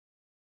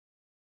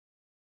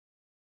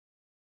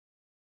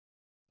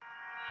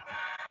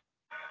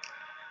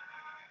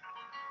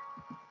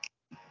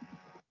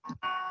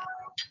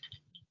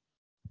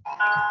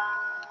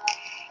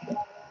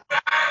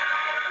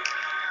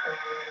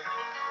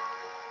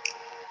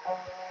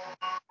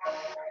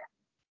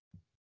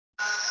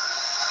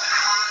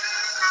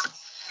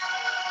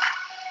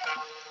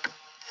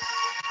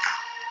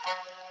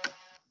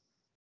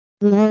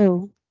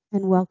Hello,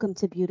 and welcome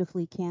to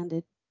Beautifully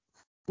Candid,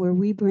 where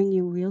we bring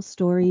you real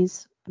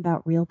stories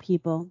about real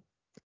people.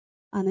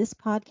 On this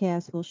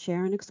podcast, we'll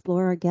share and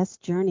explore our guests'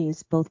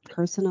 journeys, both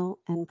personal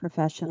and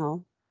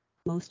professional.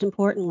 Most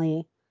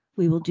importantly,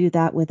 we will do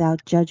that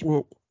without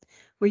judgment.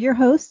 We're your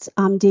hosts.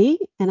 I'm Dee,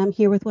 and I'm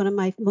here with one of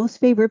my most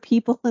favorite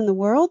people in the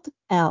world,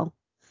 Elle.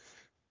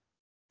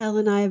 Elle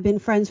and I have been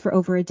friends for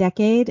over a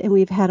decade, and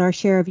we've had our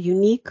share of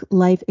unique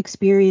life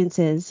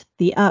experiences,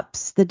 the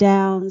ups, the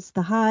downs,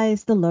 the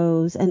highs, the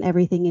lows, and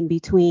everything in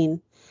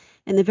between.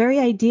 And the very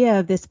idea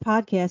of this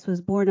podcast was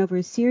born over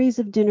a series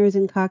of dinners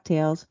and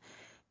cocktails.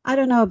 I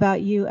don't know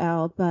about you,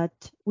 Al,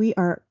 but we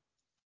are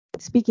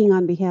speaking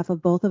on behalf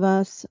of both of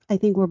us. I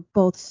think we're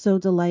both so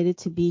delighted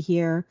to be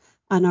here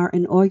on our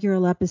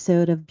inaugural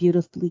episode of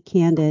Beautifully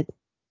Candid.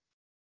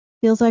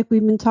 Feels like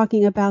we've been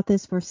talking about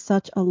this for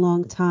such a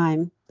long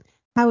time.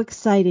 How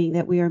exciting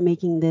that we are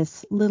making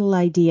this little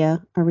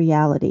idea a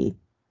reality.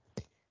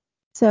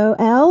 So,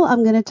 Elle,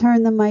 I'm going to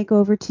turn the mic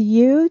over to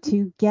you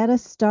to get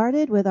us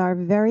started with our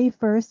very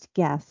first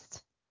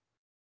guest.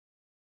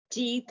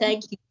 Dee,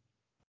 thank you.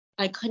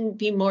 I couldn't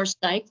be more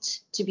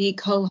psyched to be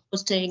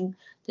co-hosting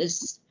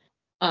this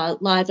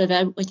live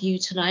event with you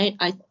tonight.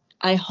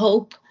 I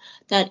hope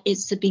that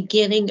it's the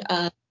beginning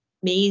of an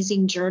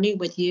amazing journey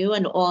with you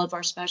and all of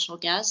our special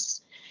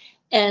guests.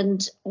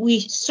 And we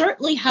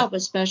certainly have a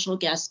special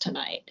guest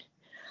tonight.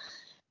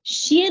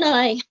 She and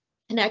I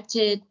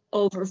connected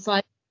over 5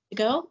 years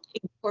ago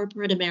in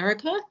corporate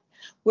America,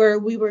 where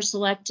we were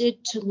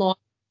selected to launch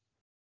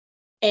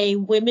a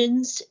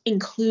women's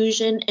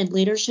inclusion and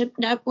leadership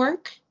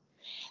network.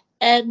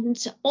 And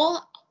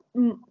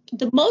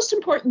the most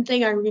important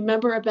thing I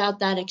remember about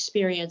that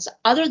experience,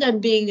 other than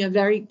being a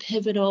very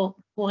pivotal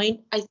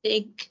point, I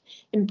think,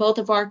 in both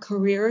of our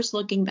careers,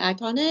 looking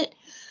back on it,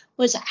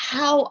 was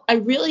how I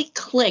really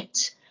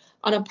clicked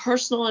on a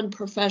personal and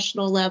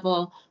professional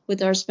level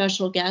with our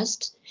special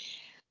guest,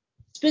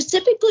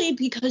 specifically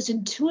because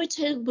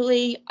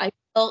intuitively I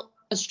felt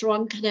a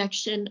strong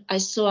connection. I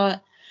saw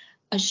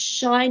a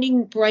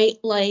shining bright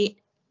light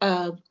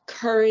of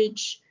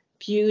courage,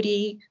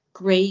 beauty,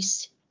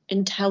 grace,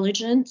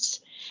 intelligence.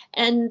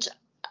 And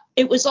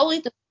it was only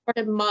the part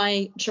of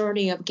my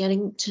journey of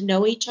getting to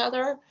know each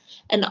other.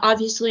 And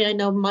obviously, I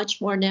know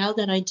much more now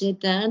than I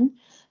did then.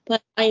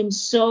 But I am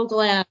so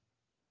glad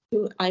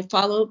I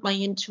followed my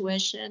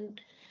intuition,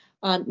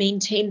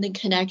 maintained the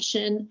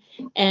connection,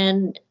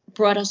 and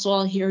brought us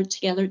all here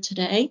together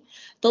today.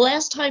 The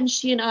last time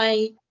she and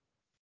I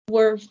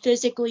were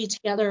physically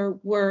together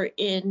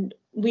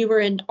we were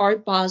in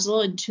Art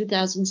Basel in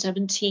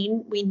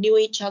 2017. We knew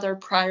each other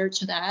prior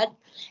to that.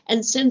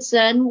 And since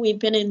then, we've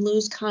been in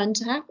loose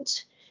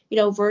contact,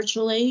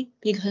 virtually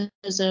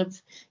because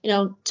of,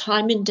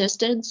 time and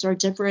distance or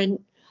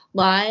different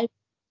lives,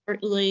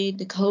 certainly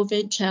the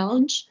COVID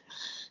challenge.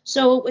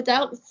 So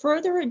without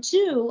further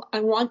ado,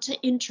 I want to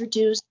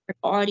introduce our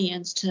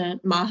audience to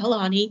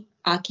Mahalani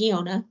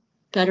Akiona,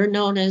 better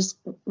known as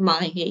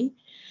Mahi.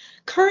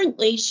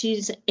 Currently,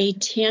 she's a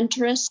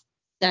tantrist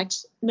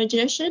sex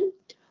magician,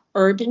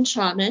 urban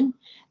shaman,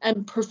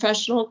 and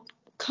professional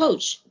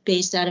coach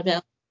based out of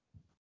LA.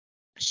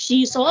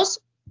 She's also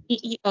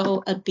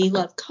CEO of Be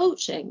Love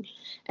Coaching,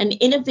 an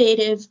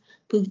innovative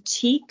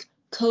boutique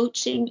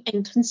coaching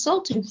and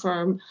consulting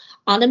firm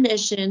on a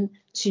mission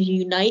to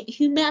unite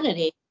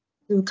humanity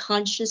through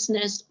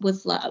consciousness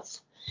with love.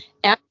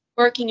 After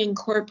working in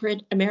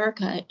corporate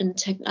America and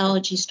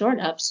technology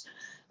startups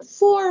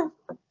for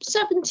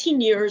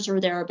 17 years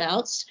or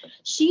thereabouts,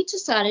 she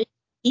decided to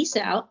peace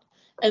out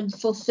and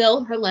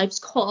fulfill her life's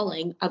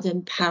calling of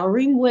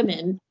empowering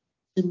women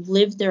to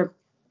live their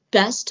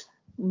best,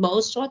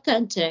 most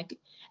authentic,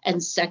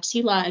 and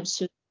sexy lives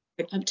through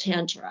the art of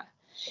Tantra.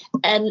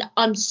 And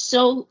I'm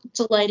so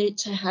delighted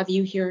to have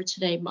you here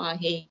today,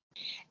 Mahi.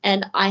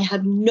 And I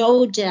have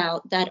no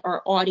doubt that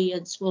our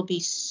audience will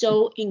be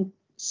so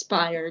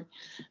inspired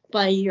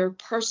by your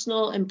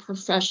personal and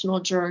professional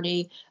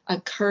journey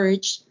of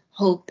courage,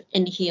 hope,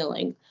 and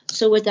healing.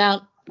 So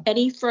without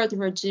any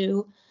further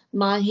ado,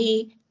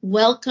 Mahi,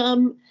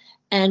 welcome,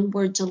 and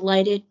we're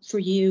delighted for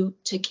you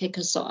to kick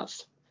us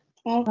off.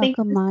 Well, thank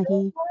Welcome, you Mahi.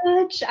 so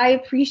much. I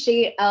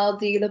appreciate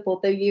LD, the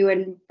both of you.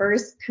 And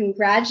first,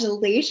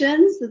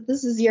 congratulations that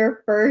this is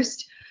your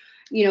first,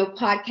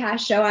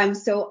 podcast show. I'm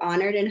so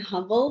honored and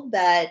humbled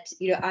that,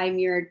 I'm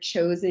your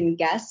chosen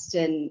guest.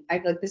 And I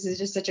feel like this is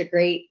just such a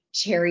great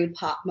cherry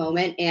pop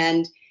moment.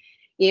 And,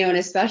 and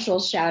a special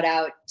shout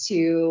out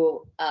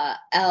to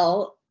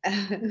Elle.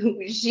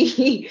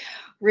 She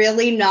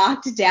really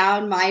knocked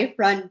down my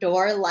front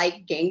door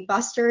like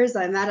gangbusters.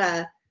 I'm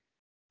at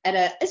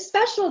a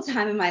special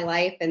time in my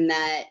life, and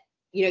that,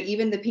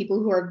 even the people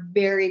who are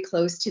very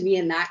close to me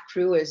and that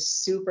crew is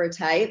super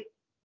tight.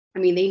 I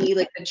mean, they need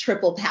like a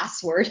triple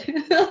password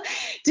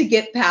to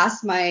get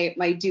past my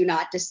do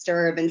not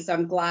disturb. And so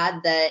I'm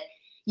glad that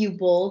you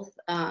both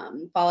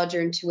followed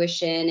your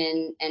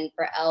intuition, and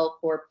for Elle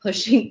for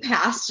pushing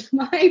past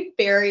my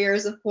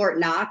barriers of Fort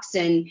Knox.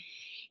 And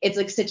it's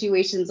like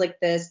situations like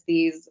this,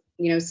 these,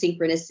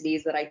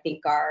 synchronicities that I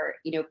think are,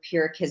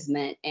 pure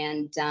kismet.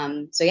 And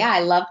so, yeah, I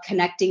love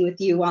connecting with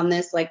you on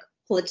this like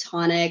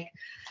platonic,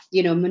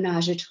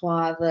 menage a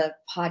trois of a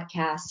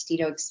podcast,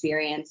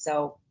 experience.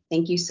 So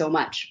thank you so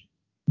much.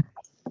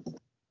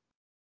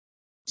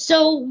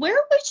 So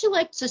where would you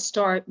like to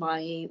start,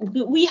 Mai?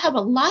 We have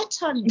a lot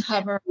to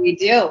uncover. We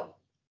do.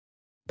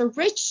 A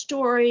rich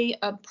story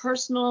of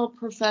personal,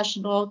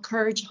 professional,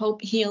 courage,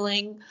 hope,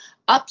 healing,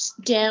 ups,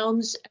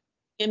 downs,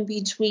 in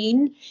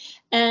between.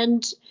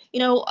 And,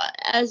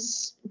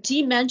 as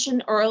Dee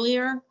mentioned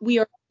earlier, we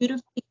are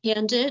beautifully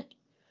candid.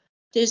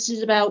 This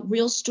is about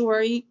real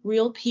story,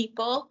 real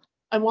people.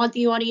 I want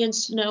the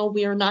audience to know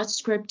we are not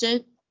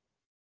scripted.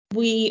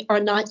 We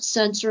are not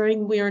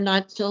censoring. We are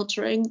not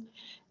filtering.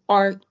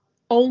 Our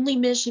only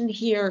mission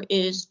here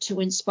is to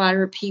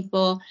inspire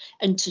people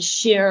and to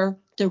share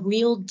the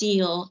real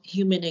deal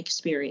human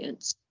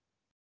experience.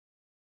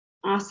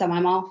 Awesome.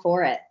 I'm all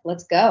for it.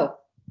 Let's go.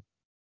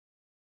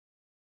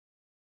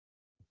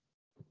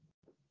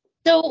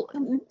 So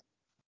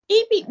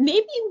maybe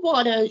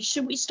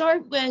should we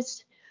start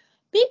with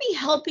maybe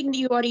helping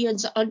the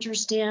audience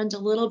understand a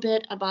little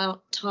bit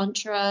about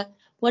Tantra,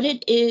 what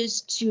it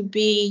is to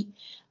be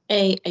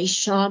a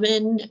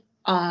shaman,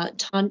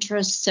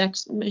 Tantra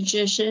sex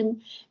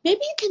magician.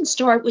 Maybe you can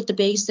start with the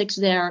basics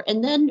there,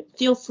 and then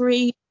feel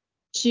free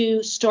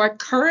to start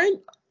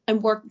current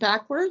and work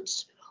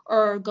backwards,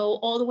 or go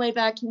all the way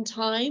back in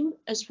time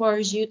as far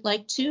as you'd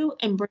like to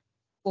and bring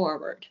it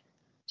forward.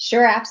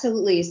 Sure,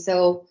 absolutely.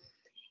 So,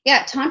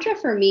 yeah, Tantra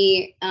for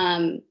me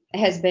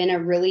has been a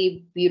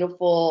really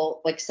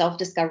beautiful like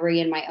self-discovery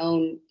in my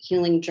own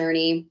healing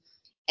journey,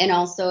 and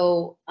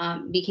also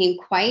became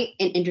quite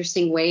an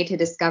interesting way to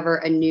discover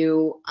a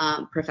new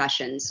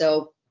profession.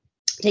 So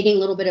taking a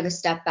little bit of a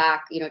step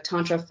back,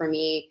 Tantra for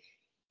me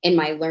in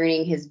my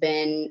learning has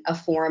been a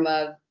form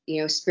of,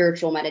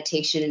 spiritual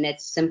meditation in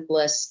its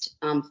simplest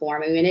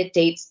form. I mean, it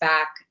dates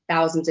back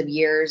thousands of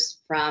years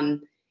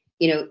from,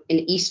 an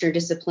Eastern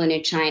discipline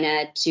in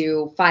China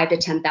to 5,000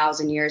 to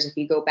 10,000 years if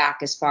you go back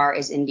as far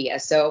as India.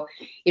 So,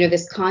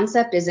 this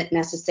concept isn't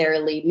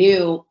necessarily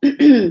new,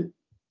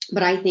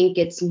 but I think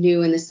it's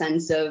new in the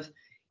sense of,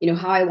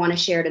 how I want to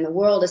share it in the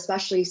world,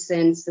 especially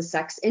since the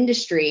sex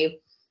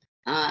industry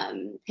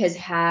has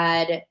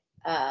had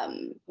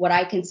what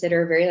I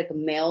consider very like a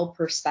male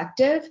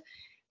perspective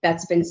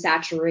that's been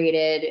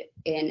saturated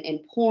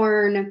in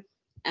porn,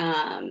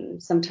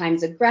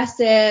 sometimes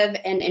aggressive,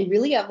 and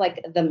really of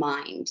like the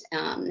mind,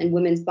 and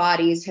women's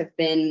bodies have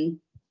been,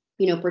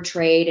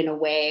 portrayed in a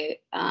way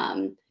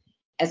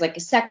as like a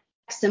sex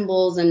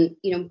symbols. And,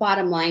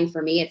 bottom line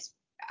for me, it's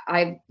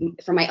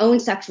from my own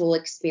sexual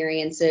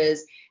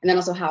experiences, and then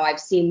also how I've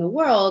seen the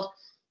world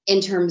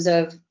in terms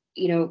of,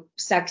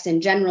 sex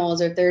in general,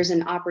 is if there's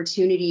an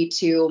opportunity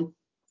to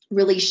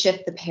really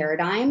shift the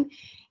paradigm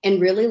and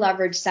really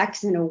leverage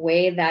sex in a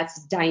way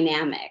that's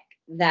dynamic,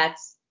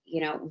 that's,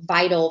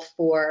 vital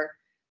for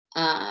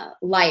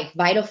life,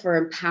 vital for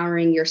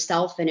empowering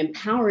yourself and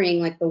empowering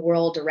like the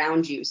world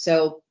around you.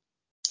 So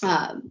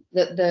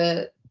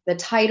the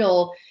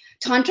title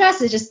Tantra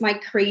is just my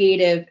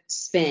creative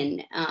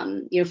spin.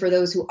 For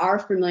those who are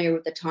familiar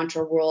with the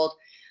Tantra world,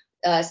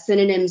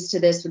 synonyms to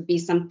this would be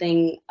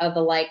something of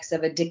the likes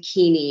of a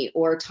Dakini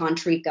or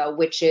Tantrika,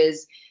 which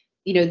is,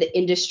 the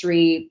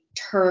industry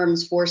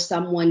terms for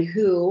someone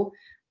who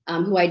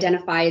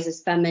identifies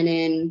as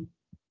feminine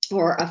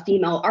or a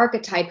female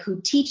archetype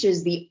who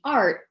teaches the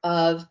art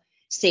of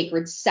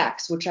sacred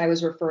sex, which I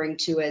was referring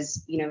to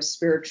as,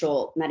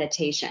 spiritual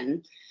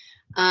meditation.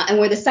 And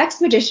where the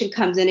sex magician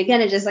comes in,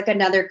 again, it's just like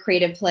another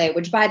creative play,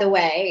 which, by the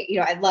way,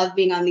 I love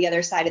being on the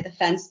other side of the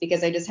fence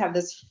because I just have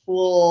this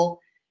full,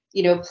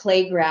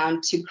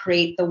 playground to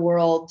create the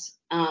world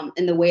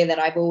in the way that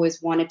I've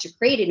always wanted to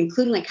create it,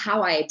 including like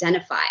how I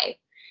identify,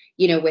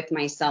 with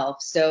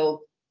myself.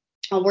 So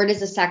where does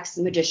the sex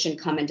magician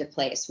come into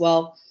place?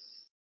 Well,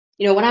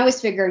 when I was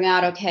figuring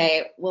out,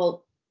 okay,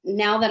 well,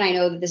 now that I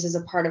know that this is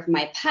a part of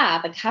my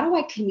path, like how do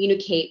I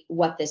communicate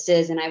what this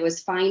is? And I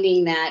was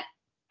finding that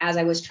as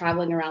I was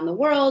traveling around the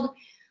world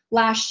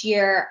last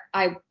year,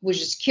 I was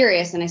just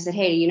curious, and I said,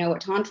 hey, do you know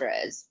what Tantra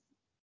is?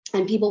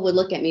 And people would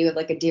look at me with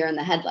like a deer in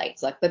the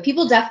headlights look, but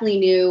people definitely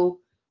knew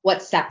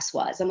what sex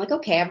was. I'm like,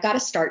 okay, I've got to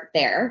start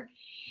there.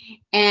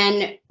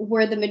 And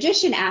where the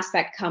magician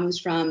aspect comes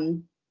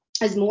from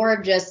is more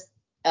of just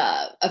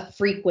a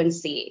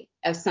frequency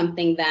of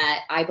something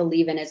that I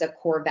believe in as a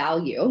core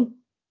value.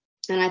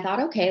 And I thought,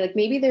 okay, like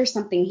maybe there's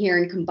something here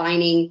in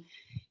combining,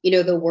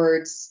 the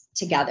words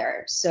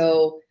together.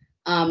 So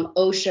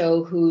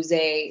Osho, who's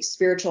a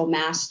spiritual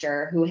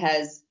master who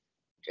has,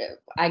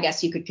 I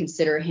guess you could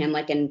consider him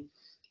like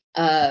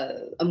a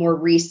more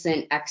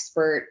recent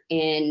expert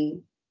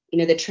in,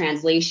 the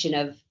translation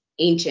of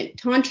ancient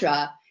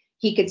Tantra,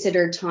 he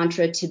considered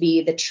Tantra to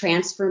be the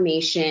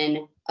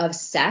transformation of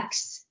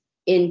sex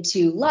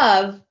into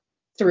love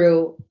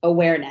through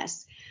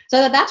awareness.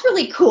 So that's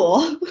really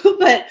cool.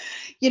 But,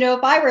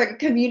 if I were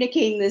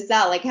communicating this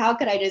out, like, how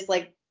could I just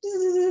like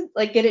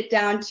get it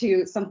down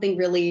to something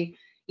really,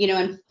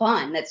 and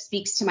fun that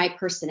speaks to my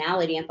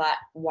personality? And thought,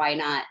 why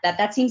not?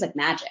 That seems like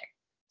magic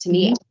to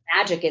me.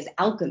 Magic is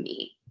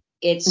alchemy.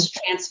 It's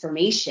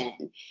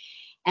transformation.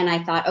 And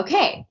I thought,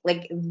 okay,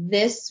 like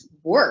this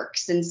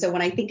works. And so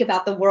when I think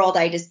about the world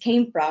I just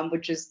came from,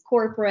 which is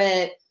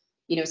corporate,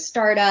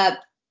 startup,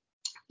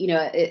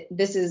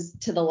 this is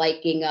to the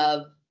liking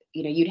of,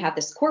 you'd have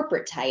this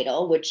corporate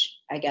title, which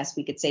I guess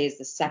we could say is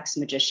the sex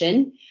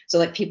magician. So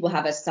like people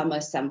have some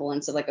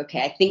semblance of like,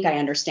 okay, I think I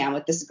understand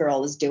what this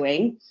girl is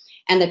doing.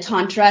 And the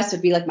tantress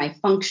would be like my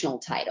functional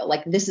title.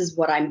 Like this is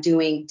what I'm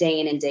doing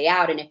day in and day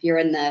out. And if you're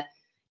in the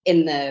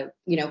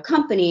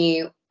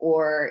company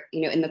or,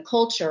 in the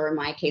culture, or in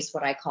my case,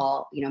 what I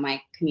call,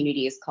 my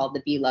community is called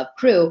the Be Love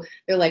Crew.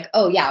 They're like,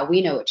 oh yeah,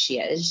 we know what she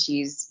is.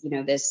 She's,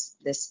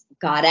 this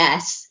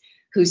goddess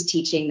who's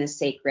teaching the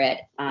sacred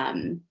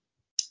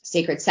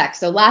sex.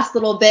 So last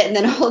little bit, and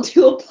then I'll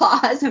do a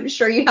pause. I'm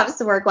sure you have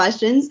some more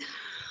questions.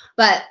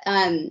 But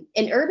an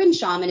urban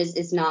shaman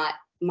is not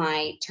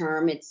my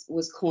term. It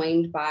was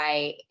coined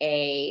by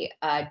a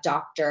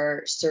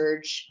Dr.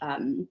 Serge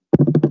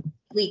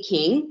Lee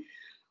King,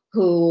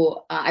 who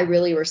I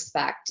really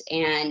respect.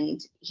 And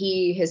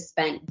he has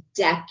spent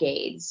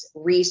decades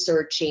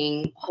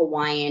researching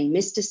Hawaiian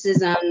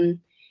mysticism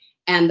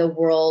and the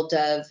world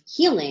of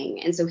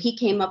healing. And so he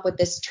came up with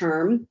this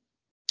term.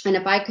 And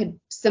if I could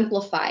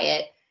simplify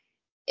it,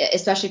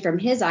 especially from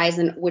his eyes,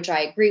 and which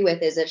I agree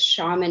with, is a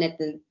shaman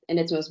in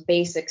its most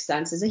basic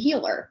sense is a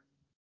healer.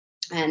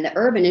 And the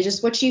urban is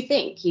just what you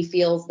think. He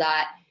feels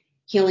that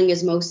healing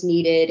is most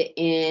needed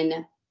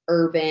in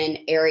urban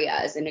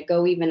areas. And to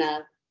go even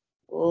a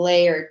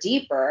layer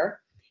deeper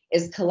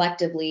is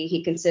collectively,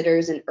 he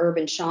considers an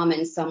urban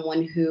shaman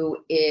someone who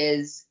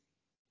is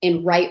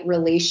in right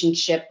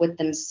relationship with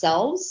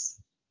themselves,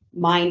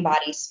 mind,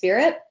 body,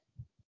 spirit,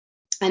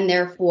 and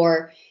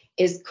therefore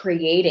is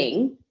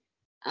creating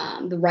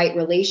the right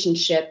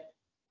relationship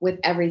with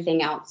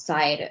everything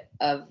outside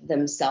of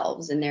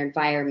themselves and their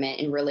environment,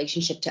 in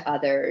relationship to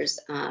others,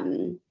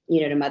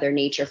 to Mother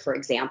Nature, for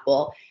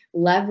example,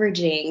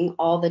 leveraging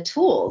all the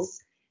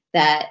tools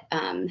that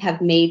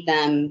have made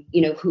them,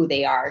 who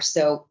they are.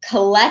 So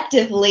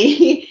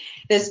collectively,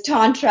 this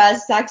Tantra,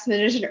 sex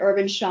magician,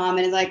 urban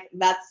shaman is like,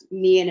 that's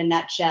me in a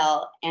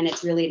nutshell. And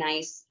it's really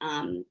nice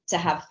to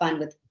have fun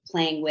with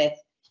playing with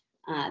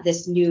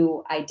this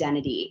new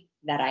identity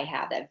that I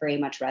have that very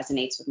much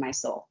resonates with my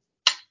soul.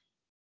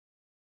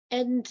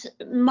 And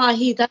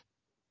Mahi,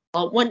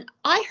 when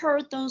I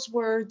heard those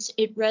words,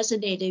 it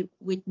resonated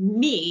with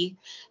me.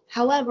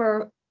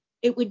 However,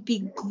 it would be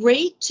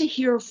great to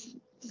hear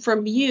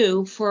from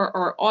you, for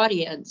our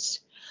audience,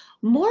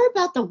 more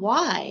about the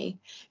why.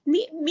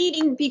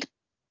 Meaning, because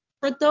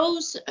for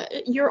those,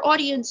 your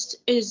audience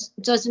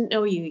doesn't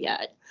know you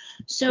yet.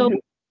 So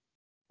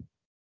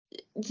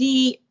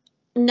the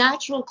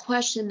natural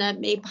question that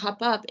may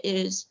pop up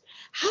is,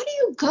 how do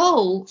you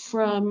go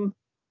from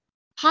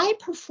high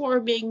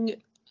performing,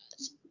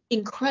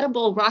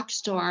 incredible rock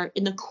star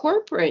in the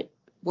corporate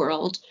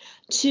world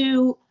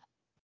to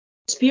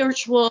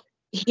spiritual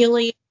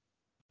healing,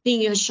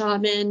 being a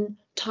shaman,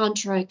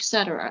 tantra,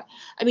 etc.?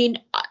 I mean,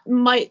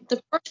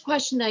 the first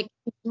question that came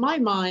to my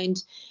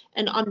mind,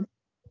 and I'm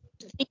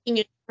thinking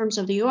in terms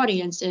of the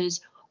audience,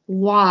 is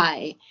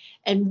why,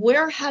 and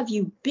where have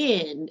you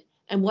been,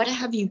 and what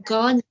have you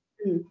gone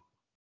through,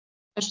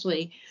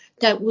 especially,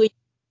 that would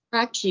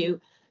attract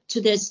you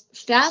to this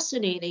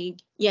fascinating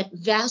yet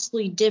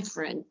vastly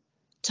different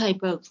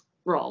type of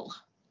role?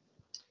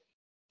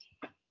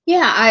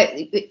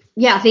 Thank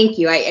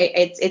you.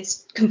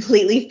 It's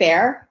completely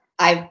fair.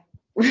 I've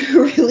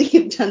really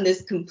have done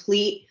this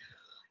complete,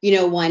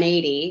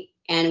 180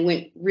 and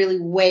went really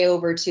way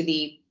over to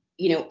the,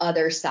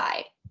 other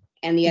side.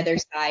 And the other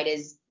side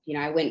is,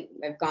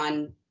 I've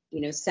gone,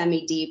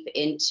 semi deep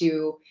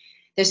into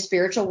the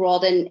spiritual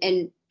world.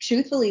 And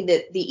truthfully,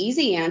 the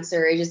easy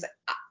answer is just,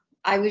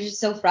 I was just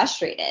so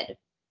frustrated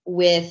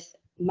with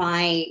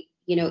my,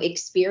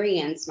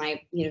 experience,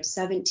 my,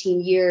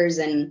 17 years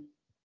and,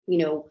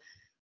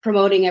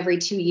 promoting every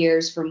 2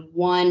 years from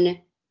one,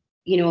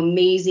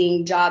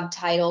 amazing job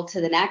title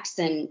to the next,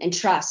 and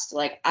trust.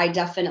 Like, I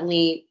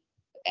definitely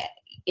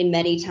in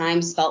many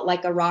times felt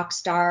like a rock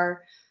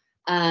star.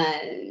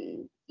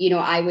 I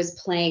was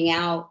playing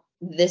out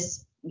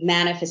this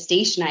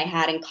manifestation I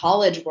had in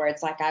college, where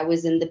it's like I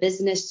was in the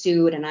business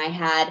suit and I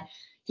had,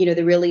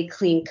 the really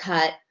clean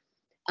cut,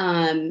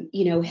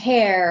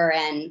 hair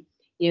and,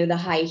 the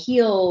high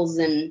heels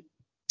and,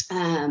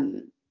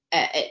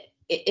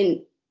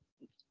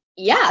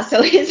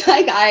 so it's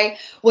like I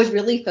was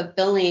really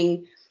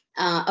fulfilling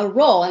a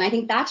role. And I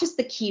think that's just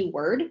the key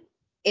word,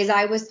 is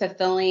I was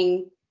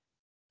fulfilling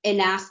an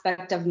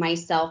aspect of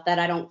myself that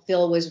I don't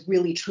feel was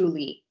really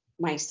truly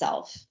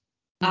myself.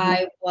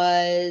 I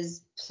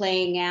was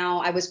playing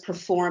out, I was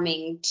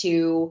performing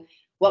to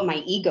what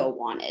my ego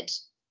wanted.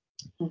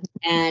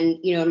 And,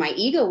 my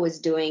ego was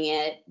doing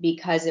it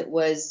because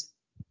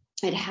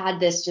it had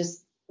this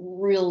just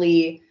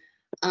really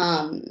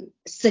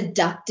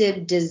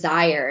seductive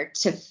desire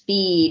to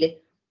feed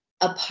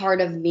a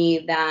part of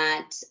me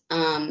that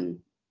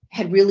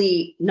had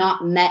really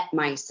not met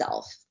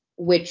myself,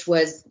 which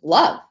was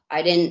love.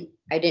 I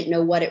didn't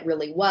know what it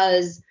really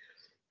was.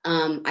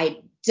 I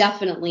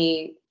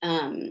definitely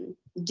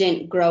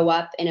didn't grow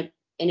up in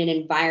an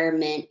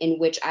environment in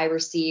which I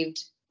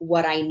received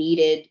what I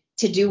needed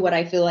to do what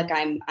I feel like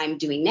I'm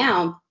doing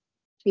now.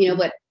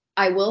 But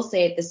I will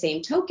say at the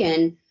same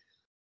token,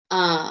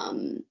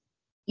 I'm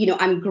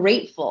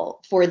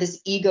grateful for this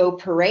ego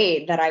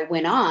parade that I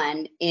went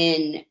on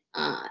in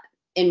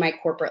my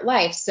corporate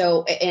life.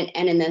 So,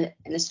 and in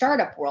the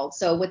startup world.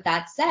 So with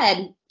that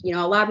said,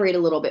 elaborate a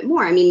little bit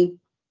more. I mean,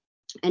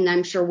 and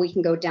I'm sure we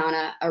can go down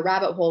a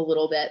rabbit hole a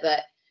little bit,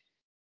 but,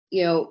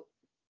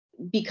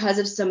 because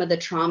of some of the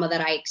trauma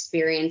that I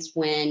experienced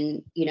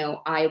when,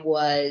 I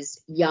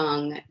was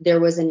young,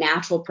 there was a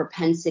natural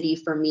propensity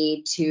for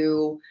me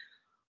to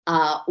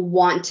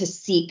want to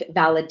seek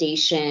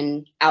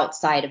validation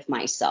outside of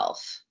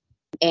myself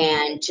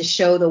and to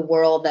show the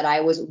world that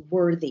I was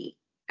worthy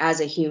as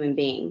a human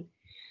being.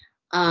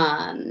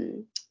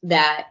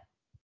 That,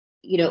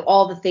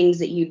 all the things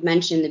that you'd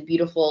mentioned, the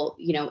beautiful,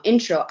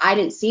 intro, I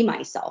didn't see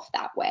myself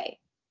that way.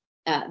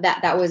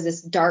 That was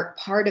this dark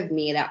part of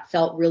me that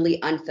felt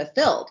really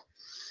unfulfilled.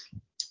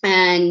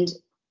 And,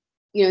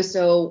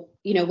 so,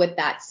 with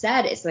that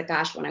said, it's like,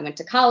 gosh, when I went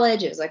to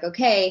college, it was like,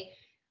 okay,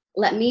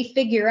 let me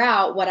figure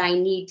out what I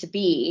need to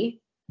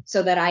be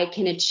so that I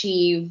can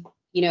achieve,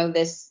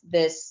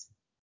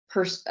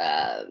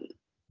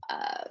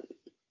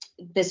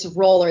 this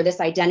role or this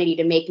identity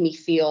to make me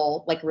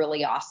feel like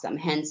really awesome.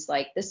 Hence,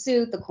 like the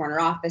suit, the corner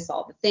office,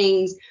 all the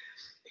things.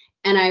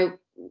 And I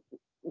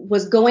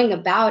was going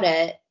about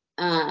it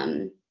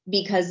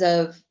because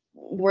of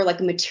more like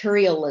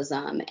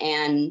materialism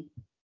and,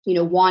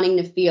 wanting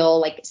to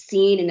feel like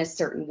seen in a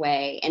certain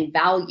way and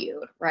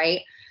valued,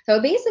 right?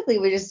 So basically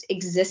we're just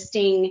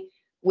existing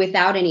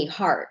without any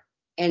heart.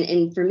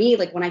 And for me,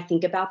 like when I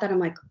think about that, I'm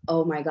like,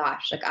 oh my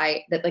gosh,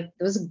 it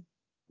was a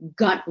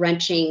gut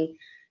wrenching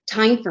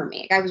time for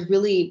me. Like I was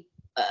really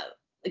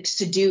like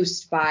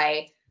seduced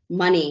by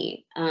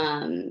money,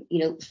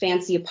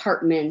 fancy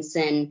apartments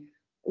and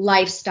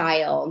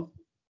lifestyle.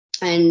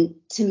 And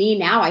to me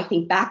now, I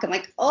think back, I'm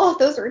like, oh,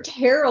 those are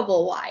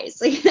terrible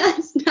lies. Like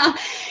that's not,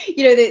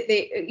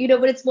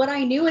 but it's what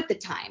I knew at the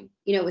time.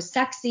 It was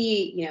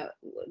sexy.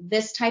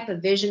 This type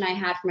of vision I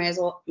had for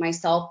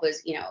myself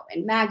was,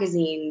 in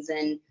magazines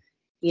and,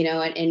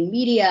 and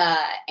media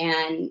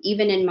and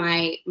even in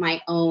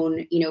my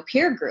own,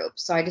 peer group.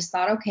 So I just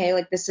thought, okay,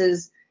 like this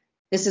is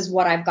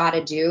what I've got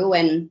to do.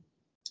 And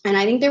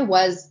I think there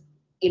was,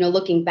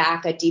 looking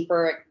back, a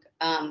deeper,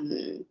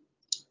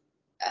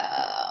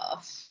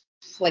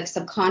 like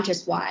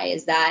subconscious why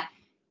is that,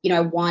 I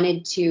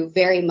wanted to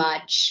very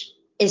much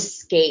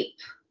escape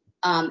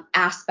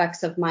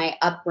aspects of my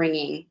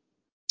upbringing.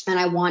 And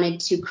I wanted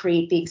to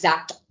create the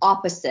exact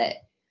opposite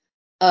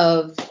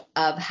of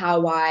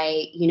how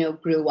I,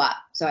 grew up.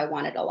 So I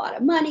wanted a lot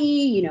of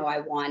money, I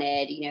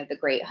wanted, the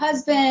great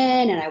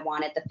husband, and I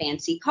wanted the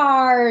fancy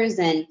cars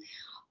and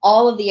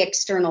all of the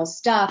external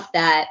stuff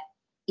that,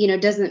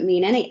 doesn't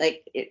mean any,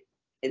 like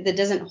that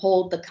doesn't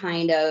hold the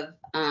kind of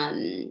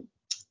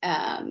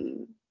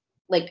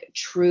like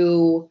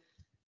true,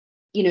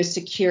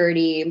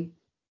 security,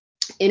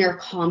 inner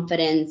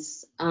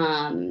confidence,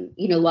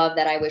 love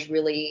that I was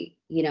really,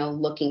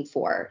 looking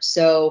for.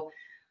 So,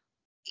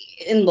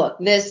 and look,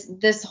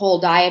 this whole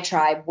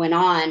diatribe went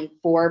on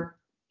for,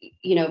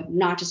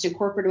 not just in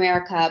corporate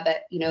America,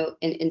 but,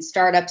 in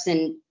startups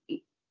and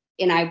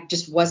I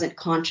just wasn't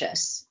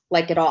conscious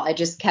like at all. I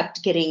just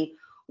kept getting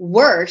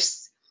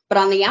worse. But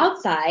on the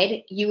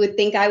outside, you would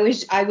think I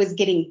was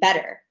getting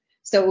better.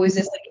 So it was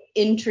this like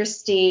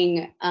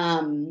interesting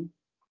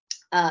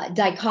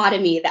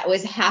dichotomy that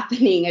was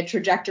happening, a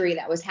trajectory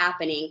that was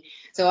happening.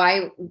 So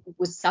I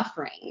was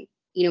suffering,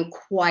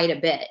 quite a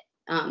bit,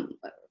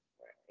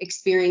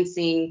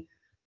 experiencing,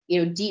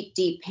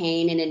 deep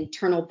pain and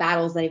internal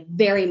battles that I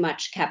very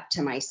much kept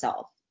to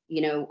myself.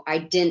 I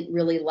didn't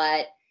really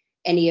let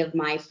any of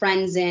my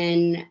friends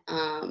in,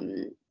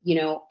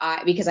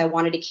 because I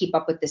wanted to keep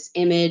up with this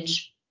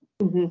image.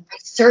 I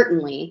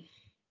certainly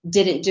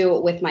didn't do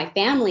it with my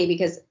family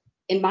because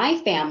in my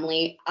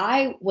family,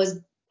 I was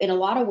in a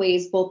lot of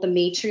ways both the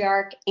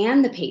matriarch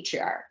and the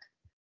patriarch,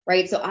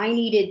 right? So I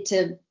needed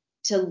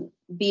to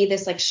be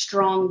this like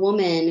strong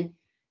woman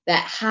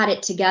that had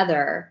it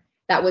together,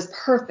 that was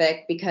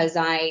perfect because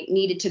I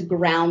needed to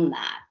ground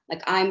that.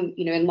 Like I'm,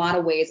 in a lot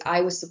of ways,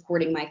 I was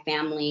supporting my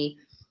family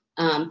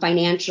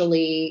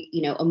financially,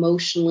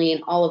 emotionally,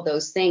 and all of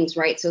those things,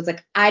 right? So it's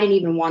like I didn't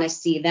even want to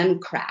see them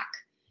crack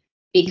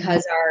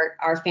because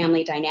our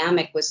family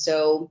dynamic was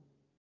so,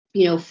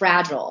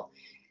 fragile.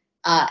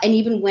 And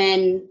even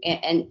when,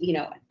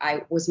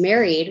 I was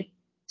married,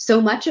 so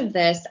much of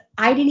this,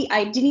 I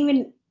didn't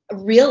even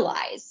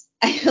realize.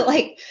 I feel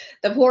like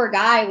the poor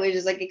guy was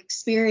just like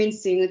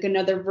experiencing like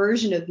another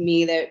version of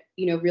me that,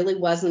 really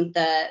wasn't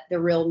the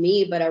real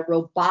me, but a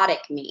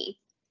robotic me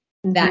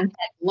that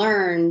had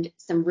learned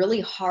some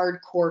really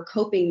hardcore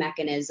coping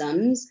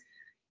mechanisms,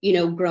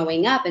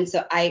 growing up. And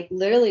so I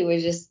literally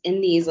was just in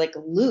these like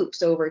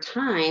loops over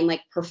time,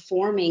 like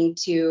performing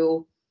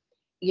to,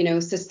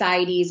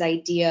 society's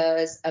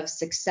ideas of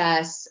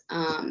success,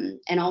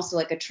 and also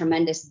like a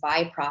tremendous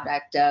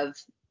byproduct of,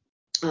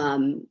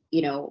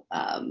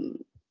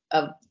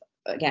 of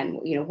again,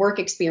 work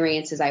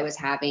experiences I was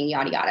having,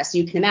 yada, yada. So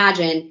you can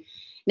imagine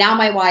now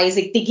my why is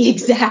like the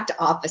exact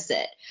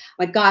opposite.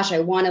 Like, gosh, I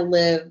want to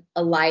live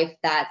a life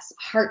that's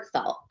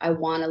heartfelt. I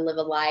want to live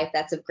a life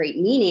that's of great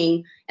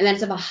meaning and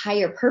that's of a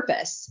higher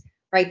purpose,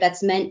 right?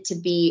 That's meant to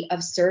be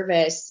of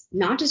service,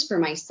 not just for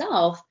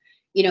myself,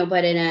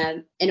 but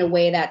in a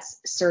way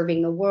that's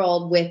serving the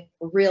world with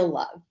real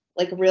love,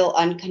 like real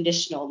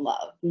unconditional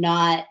love,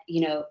 not,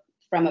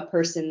 from a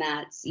person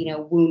that's,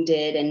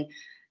 wounded and,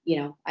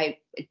 I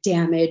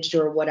damaged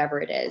or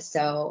whatever it is.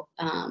 So,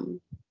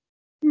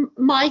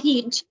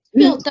 Mahi,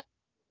 do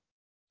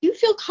you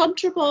feel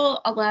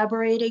comfortable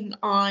elaborating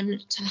on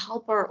to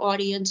help our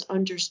audience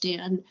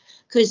understand?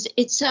 Because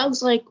it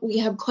sounds like we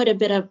have quite a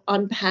bit of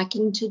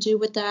unpacking to do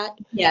with that.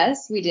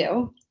 Yes, we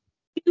do.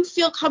 Do you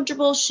feel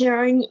comfortable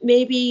sharing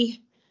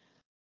maybe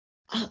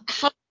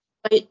how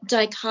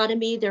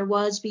dichotomy there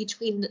was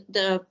between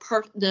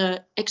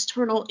the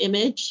external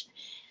image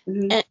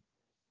and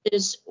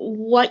is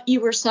what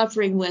you were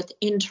suffering with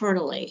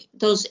internally,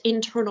 those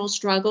internal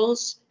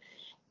struggles,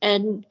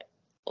 and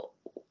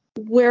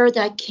where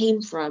that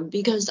came from?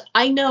 Because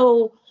I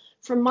know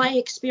from my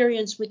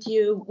experience with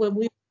you when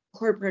we were in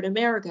corporate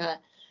America,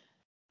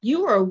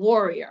 you were a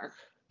warrior.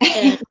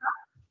 And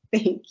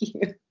Thank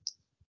you.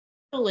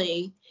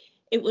 really,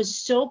 it was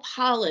so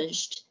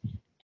polished,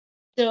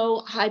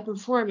 so high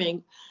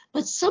performing,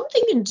 but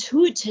something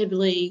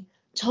intuitively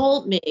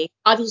told me,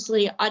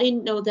 obviously I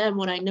didn't know then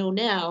what I know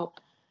now,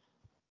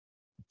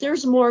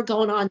 there's more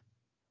going on.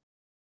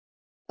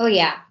 Oh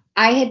yeah,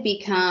 I had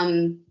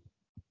become,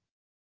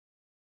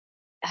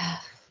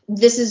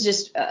 this is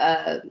just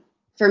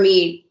for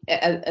me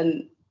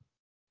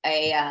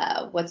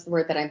what's the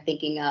word that I'm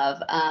thinking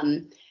of,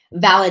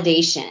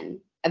 validation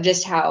of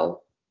just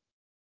how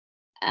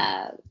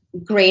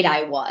great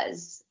I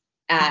was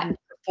at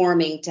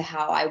performing to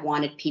how I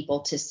wanted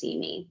people to see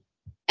me.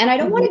 And I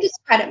don't want to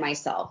discredit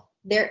myself.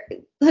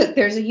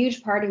 There's a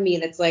huge part of me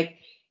that's like,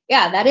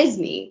 yeah, that is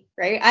me,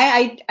 right?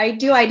 I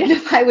do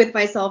identify with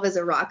myself as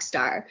a rock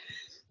star.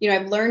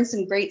 I've learned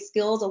some great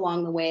skills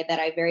along the way that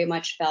I very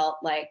much felt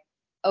like,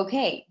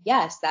 okay,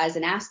 yes, that is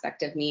an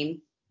aspect of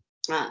me.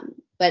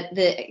 But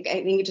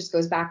I think it just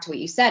goes back to what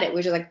you said. It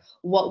was just like,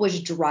 what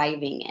was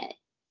driving it?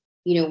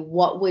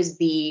 What was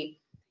the,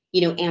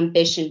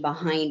 ambition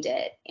behind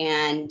it?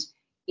 And,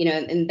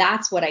 and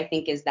that's what I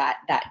think is that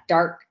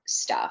dark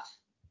stuff,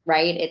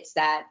 right? It's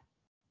that,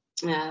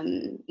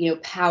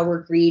 power,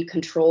 greed,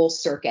 control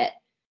circuit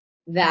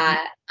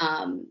that,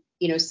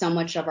 so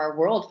much of our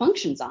world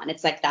functions on.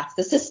 It's like, that's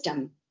the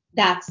system,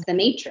 that's the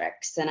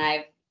matrix. And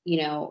I've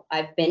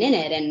been in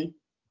it, and,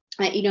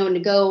 and to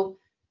go,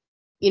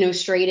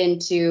 straight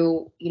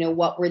into,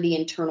 what were the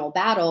internal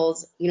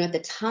battles, at the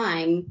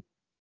time,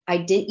 I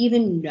didn't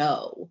even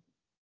know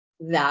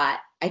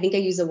that. I think I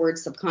use the word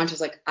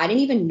subconscious, like I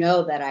didn't even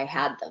know that I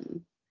had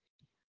them.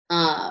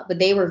 But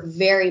they were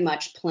very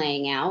much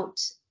playing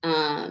out.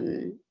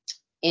 And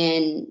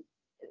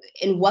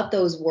what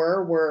those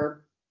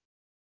were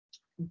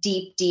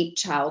deep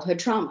childhood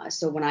trauma.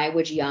 So when I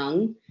was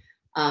young,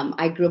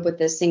 I grew up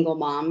with a single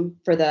mom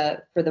for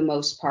the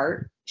most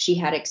part. She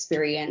had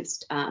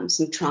experienced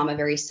some trauma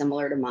very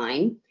similar to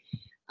mine.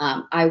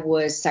 I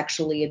was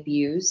sexually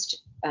abused,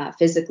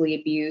 physically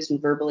abused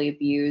and verbally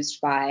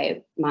abused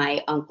by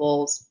my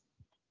uncles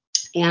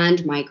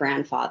and my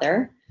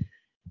grandfather.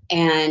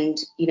 And,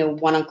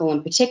 one uncle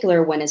in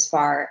particular went as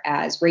far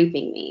as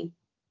raping me.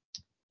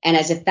 And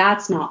as if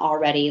that's not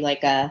already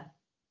like a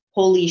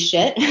holy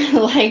shit,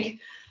 like,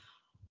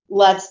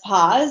 let's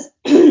pause.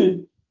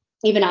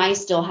 Even I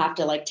still have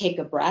to like take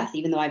a breath,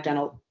 even though I've done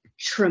a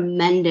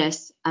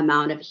tremendous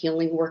amount of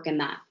healing work in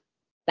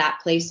that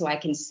place. So I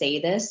can say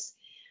this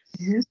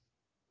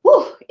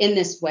in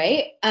this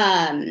way,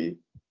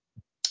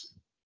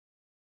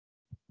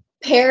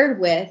 paired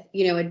with,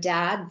 a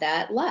dad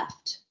that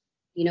left.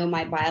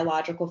 My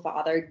biological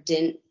father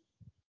didn't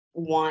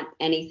want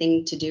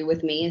anything to do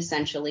with me,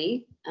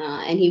 essentially.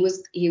 And he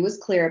was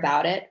clear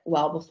about it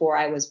well before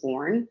I was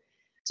born.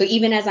 So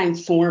even as I'm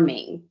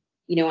forming,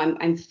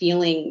 I'm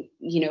feeling,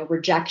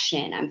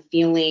 rejection, I'm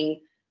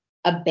feeling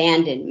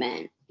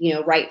abandonment,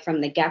 right from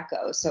the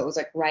get-go. So it was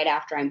like right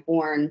after I'm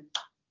born,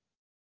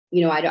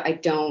 I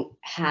don't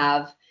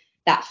have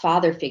that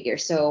father figure.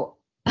 So,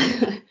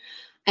 I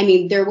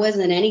mean, there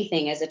wasn't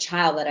anything as a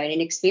child that I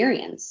didn't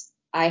experience.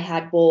 I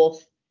had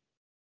both,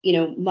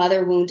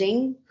 mother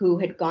wounding who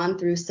had gone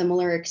through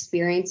similar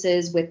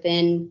experiences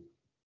within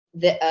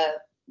the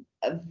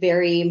a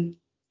very,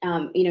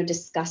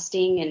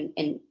 disgusting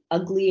and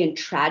ugly and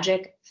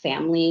tragic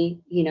family,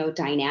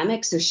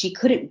 dynamic. So she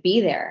couldn't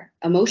be there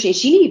emotionally.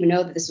 She didn't even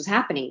know that this was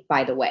happening,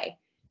 by the way.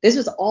 This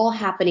was all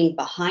happening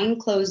behind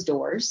closed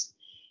doors.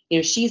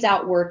 She's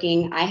out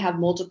working. I have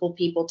multiple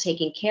people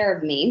taking care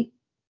of me.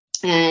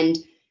 And,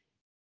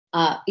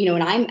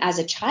 and I'm, as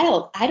a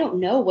child, I don't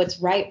know what's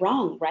right,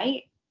 wrong,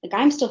 right? Like,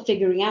 I'm still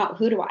figuring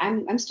out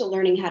I'm still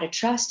learning how to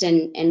trust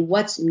and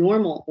what's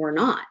normal or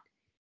not.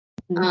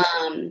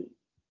 Mm-hmm.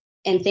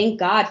 And thank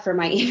God for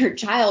my inner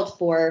child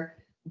for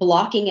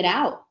blocking it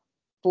out,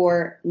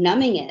 for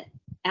numbing it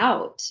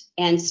out,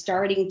 and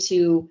starting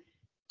to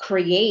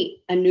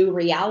create a new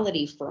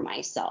reality for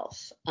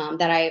myself,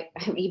 that I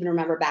even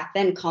remember back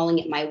then calling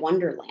it my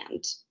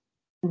wonderland.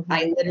 Mm-hmm.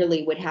 I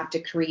literally would have to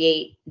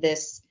create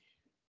this.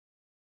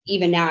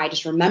 Even now, I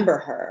just remember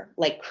her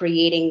like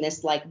creating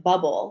this like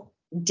bubble,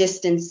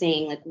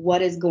 distancing like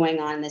what is going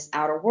on in this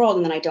outer world.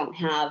 And then I don't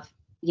have,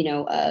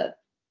 a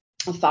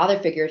father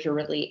figure to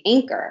really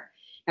anchor.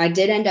 I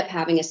did end up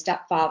having a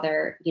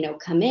stepfather,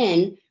 come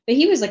in, but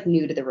he was like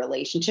new to the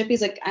relationship.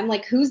 I'm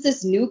like, who's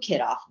this new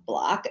kid off the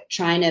block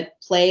trying to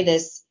play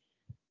this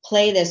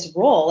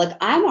role? Like,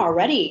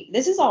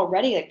 this is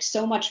already like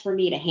so much for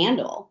me to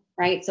handle.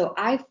 Right. So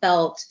I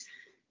felt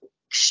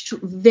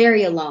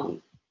very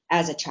alone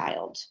as a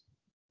child,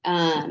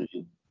 and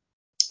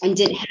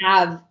didn't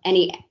have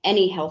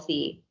any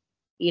healthy,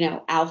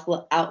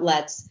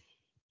 outlets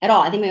at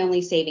all. I think my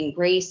only saving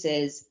grace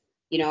is,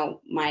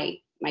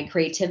 my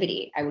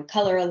creativity. I would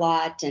color a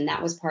lot, and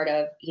that was part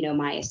of,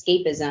 my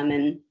escapism.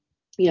 And,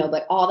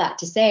 but all that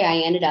to say, I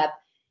ended up,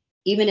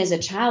 even as a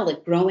child,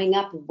 like growing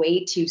up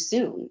way too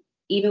soon.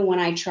 Even when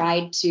I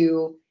tried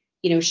to,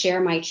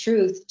 share my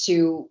truth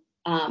to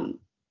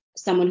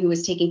someone who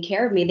was taking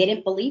care of me, they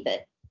didn't believe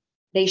it.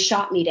 They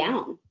shot me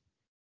down.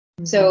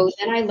 So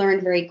then I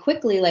learned very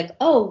quickly, like,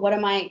 oh, what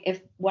am I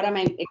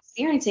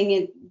experiencing?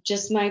 It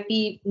just might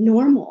be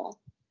normal.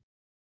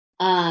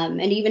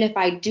 And even if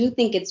I do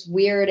think it's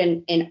weird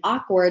and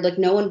awkward, like,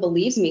 no one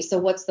believes me. So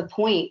what's the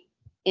point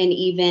in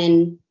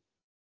even,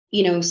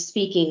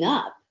 speaking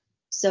up?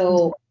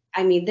 So,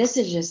 I mean, this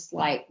is just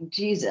like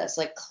Jesus,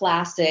 like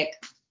classic,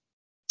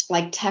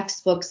 like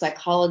textbook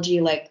psychology,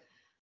 like,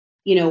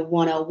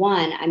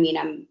 101. I mean,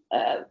 I'm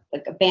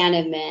like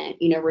abandonment,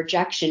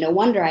 rejection. No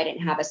wonder I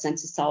didn't have a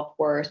sense of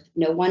self-worth.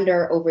 No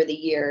wonder over the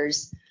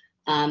years,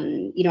 I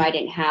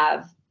didn't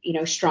have,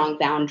 strong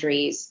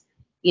boundaries.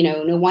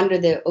 No wonder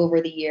that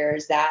over the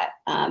years that,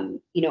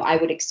 I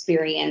would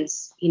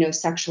experience,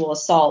 sexual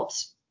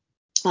assault.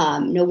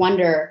 No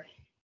wonder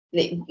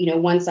that,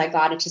 once I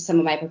got into some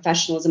of my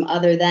professionalism,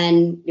 other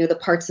than, the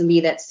parts of me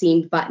that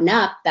seemed button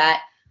up,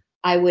 that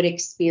I would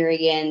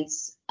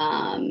experience,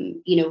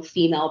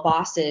 female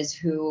bosses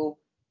who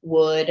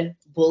would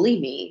bully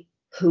me,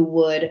 who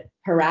would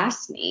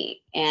harass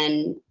me.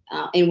 And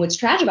what's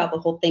tragic about the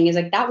whole thing is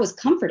like that was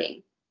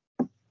comforting,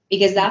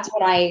 because that's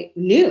what I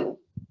knew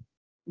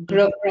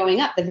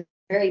growing up. The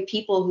very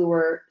people who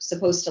were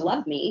supposed to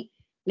love me,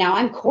 now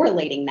I'm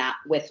correlating that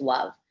with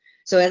love.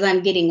 So as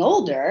I'm getting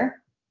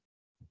older,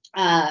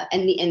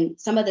 and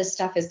some of this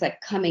stuff is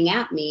like coming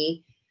at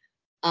me,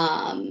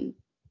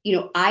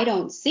 I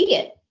don't see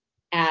it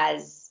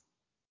as,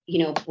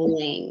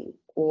 bullying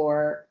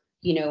or,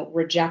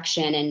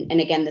 rejection.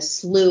 And again, the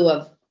slew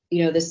of,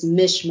 this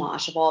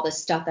mishmash of all this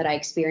stuff that I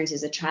experienced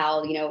as a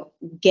child,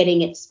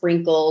 getting it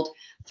sprinkled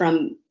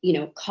from,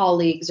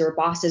 colleagues or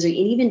bosses, or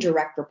even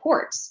direct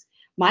reports.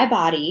 My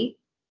body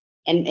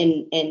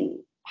and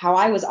how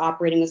I was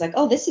operating was like,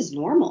 oh, this is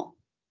normal.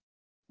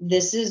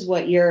 This is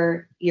what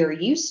you're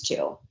used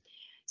to.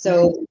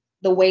 So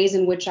the ways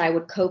in which I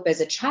would cope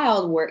as a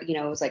child were,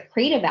 it was like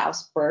creative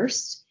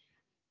outbursts.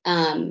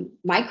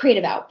 My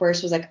creative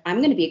outburst was like, I'm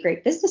going to be a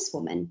great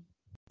businesswoman.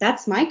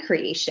 That's my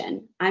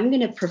creation. I'm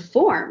going to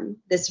perform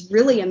this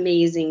really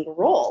amazing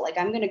role. Like,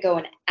 I'm going to go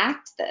and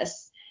act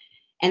this.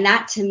 And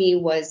that to me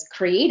was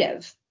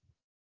creative.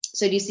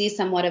 So do you see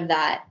somewhat of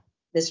that,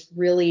 this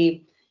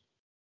really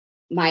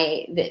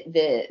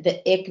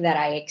the ick that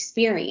I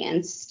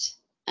experienced,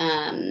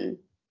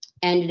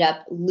 ended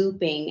up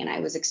looping, and I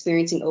was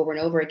experiencing over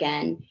and over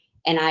again.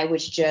 And I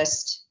was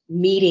just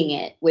meeting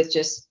it with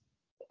just,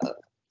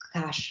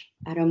 I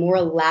don't know, more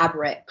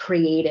elaborate,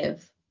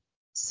 creative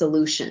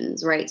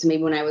solutions, right? So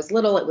maybe when I was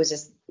little, it was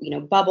just,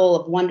 bubble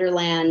of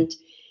wonderland.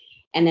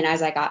 And then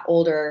as I got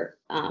older,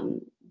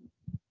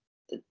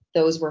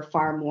 those were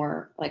far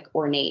more like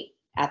ornate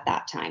at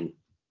that time.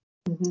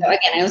 Mm-hmm. So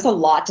again, it was a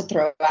lot to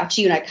throw at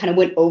you, and I kind of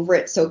went over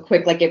it so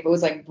quick, like if it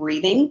was like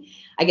breathing.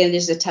 Again,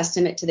 just a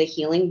testament to the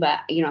healing, but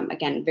I'm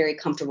again very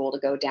comfortable to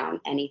go down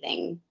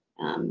anything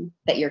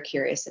that you're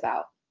curious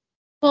about.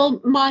 Well,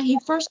 Mahi,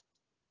 first,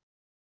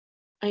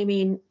 I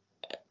mean,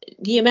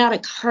 the amount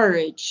of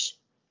courage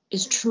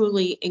is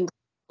truly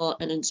incredible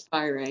and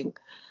inspiring.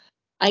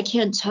 I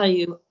can't tell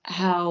you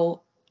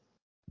how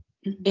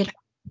it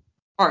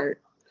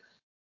hurt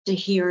to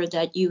hear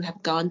that you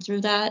have gone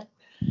through that.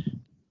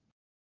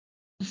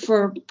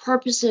 For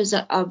purposes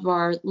of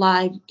our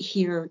live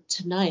here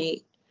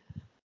tonight,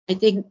 I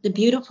think the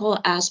beautiful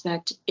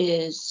aspect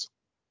is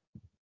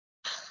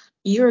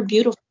you're a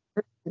beautiful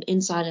person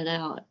inside and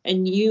out,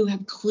 and you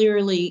have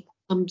clearly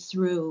come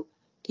through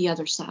the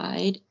other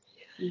side.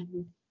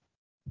 Mm-hmm.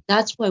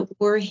 That's what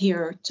we're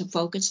here to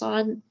focus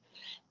on.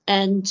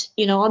 And,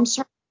 I'm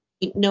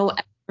certainly no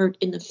expert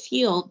in the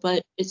field,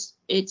 but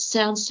it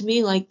sounds to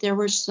me like there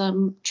were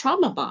some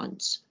trauma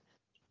bonds.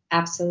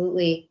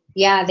 Absolutely.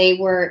 Yeah, they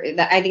were.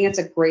 I think that's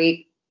a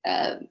great,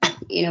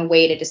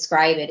 way to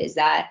describe it, is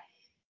that,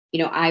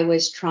 I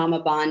was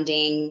trauma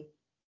bonding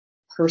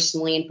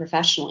personally and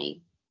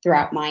professionally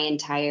throughout my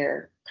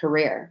entire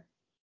career.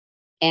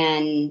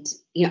 And,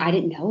 I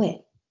didn't know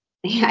it.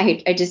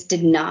 I just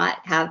did not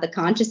have the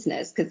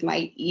consciousness because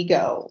my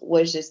ego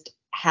was just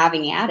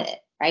having at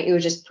it, right? It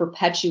was just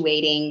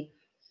perpetuating,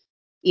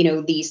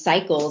 these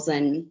cycles.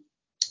 And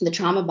the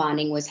trauma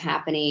bonding was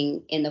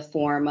happening in the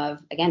form of,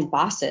 again,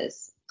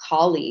 bosses,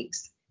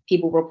 colleagues,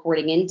 people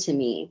reporting into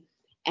me,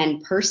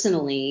 and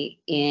personally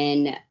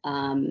in,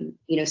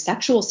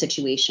 sexual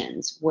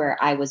situations where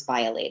I was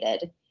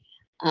violated.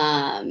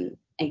 And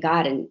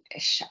God, and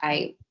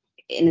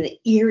the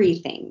eerie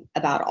thing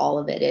about all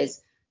of it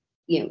is,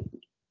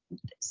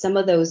 some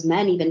of those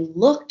men even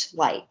looked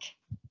like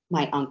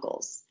my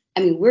uncles.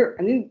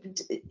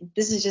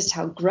 This is just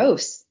how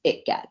gross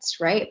it gets,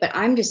 right? But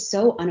I'm just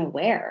so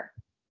unaware.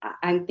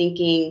 I'm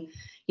thinking,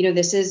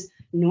 this is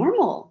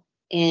normal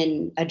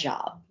in a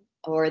job,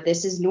 or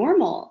this is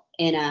normal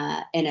in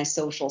a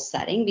social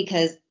setting,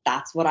 because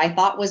that's what I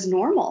thought was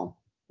normal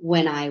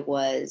when I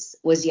was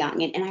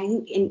young.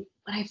 And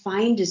what I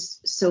find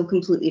just so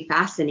completely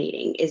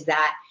fascinating is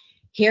that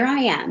here I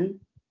am,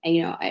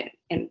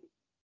 and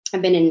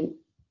I've been in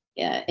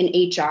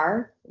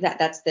HR.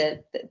 That's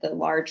the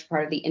large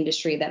part of the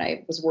industry that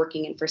I was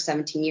working in for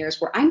 17 years,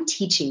 where I'm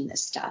teaching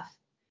this stuff.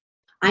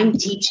 I'm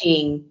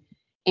teaching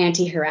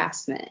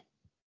anti-harassment.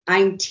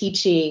 I'm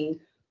teaching,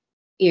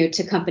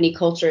 to company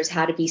cultures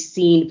how to be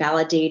seen,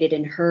 validated,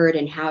 and heard,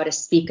 and how to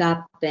speak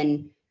up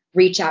and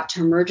reach out to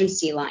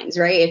emergency lines,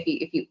 right?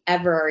 If you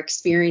ever are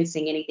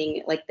experiencing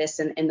anything like this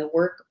in the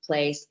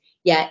workplace,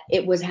 yet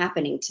it was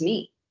happening to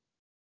me.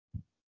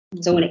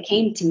 So when it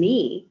came to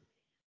me,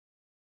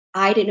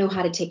 I didn't know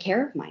how to take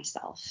care of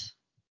myself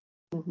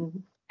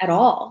at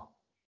all.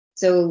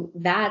 So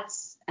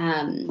that's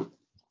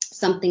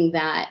something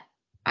that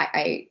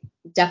I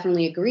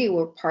definitely agree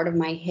were part of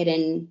my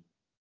hidden,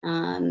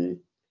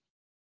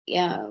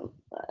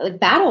 like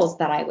battles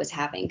that I was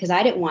having, because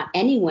I didn't want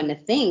anyone to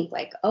think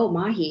like, oh,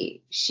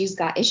 Mahi, she's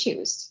got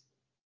issues.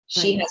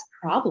 She has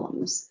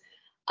problems.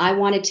 I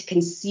wanted to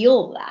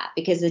conceal that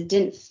because it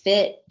didn't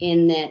fit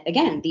in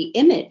the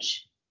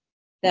image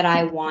that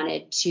I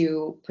wanted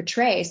to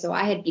portray. So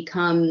I had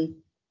become,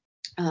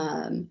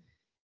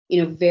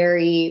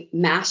 very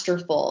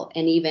masterful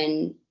in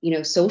even,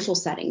 social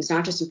settings,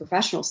 not just in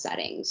professional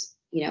settings.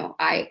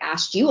 I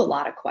asked you a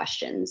lot of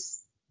questions,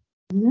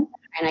 and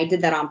I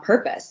did that on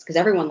purpose because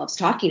everyone loves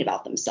talking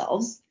about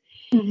themselves.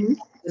 It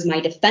was my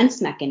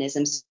defense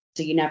mechanism. So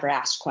you never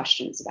asked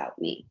questions about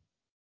me.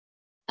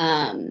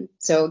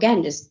 So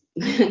again, just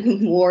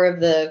more of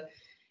the,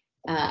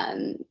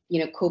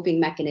 coping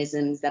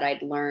mechanisms that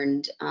I'd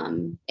learned.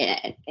 And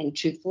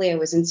truthfully, I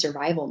was in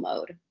survival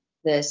mode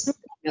this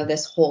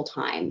whole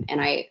time. And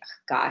I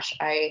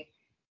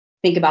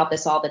think about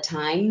this all the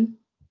time,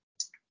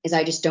 is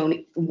I just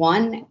don't,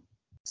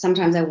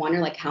 sometimes I wonder,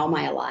 like, how am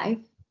I alive?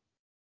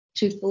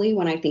 Truthfully,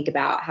 when I think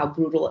about how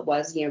brutal it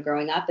was,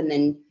 growing up. And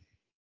then,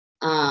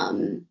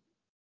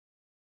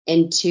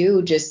 and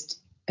two, just,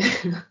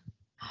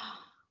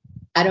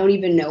 I don't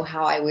even know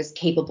how I was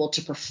capable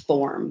to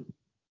perform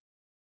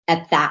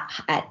at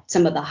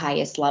some of the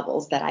highest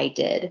levels that I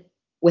did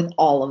with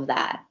all of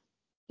that,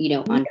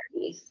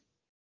 underneath.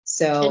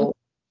 So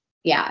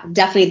yeah,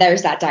 definitely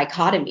there's that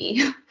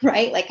dichotomy,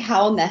 right? Like,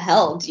 how in the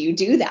hell do you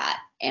do that?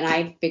 And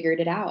I figured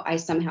it out. I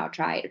somehow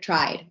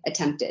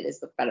attempted is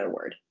the better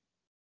word.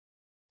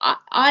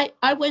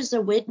 I was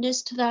a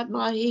witness to that,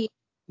 Mahi.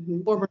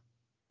 Mm-hmm.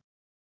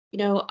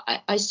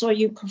 I saw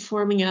you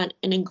performing at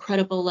an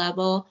incredible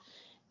level.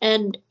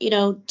 And,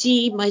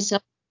 Dee,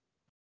 myself,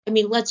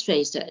 let's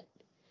face it,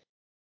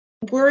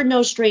 we're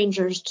no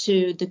strangers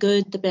to the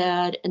good, the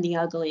bad, and the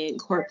ugly in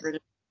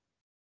corporate.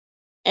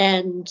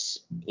 And,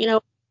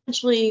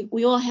 eventually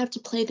we all have to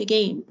play the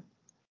game.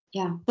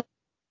 Yeah. But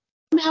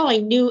somehow I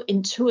knew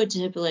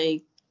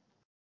intuitively,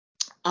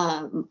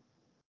 the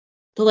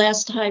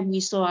last time we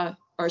saw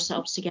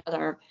ourselves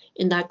together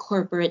in that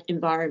corporate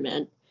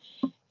environment,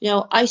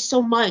 I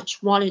so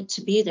much wanted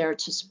to be there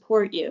to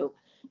support you,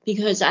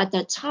 because at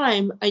that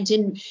time I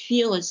didn't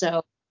feel as though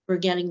you were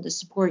getting the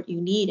support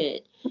you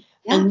needed.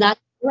 Yeah, and that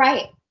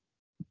right.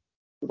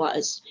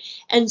 was.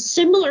 And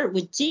similar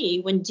with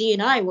Dee, when Dee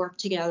and I worked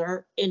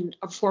together in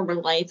a former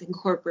life in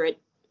corporate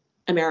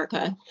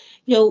America,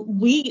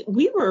 we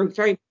were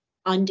very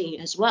bonding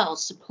as well,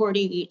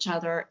 supporting each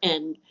other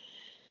and,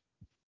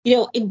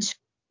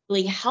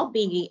 intuitively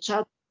helping each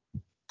other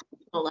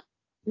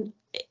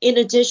in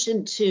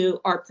addition to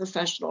our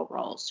professional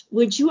roles.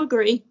 Would you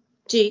agree,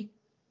 Dee?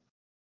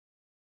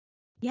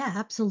 Yeah,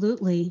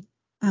 absolutely.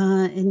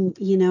 And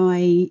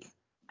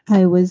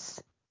I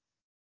was,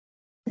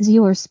 as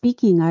you were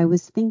speaking, I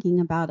was thinking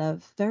about a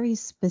very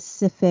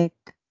specific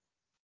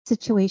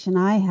situation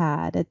I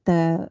had at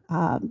the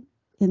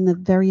in the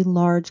very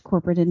large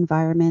corporate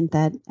environment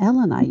that Elle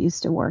and I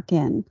used to work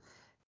in.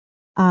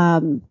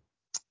 Um,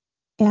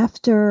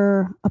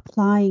 After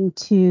applying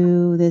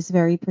to this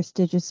very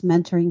prestigious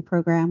mentoring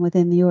program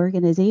within the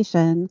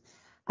organization,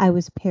 I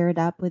was paired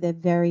up with a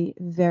very,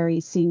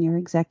 very senior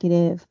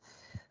executive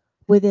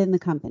within the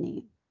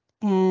company.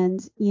 And,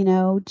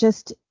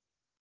 just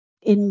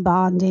in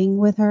bonding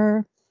with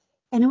her,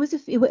 and it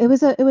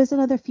was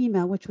another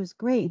female, which was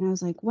great. And I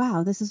was like,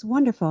 wow, this is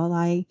wonderful.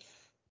 I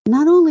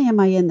not only am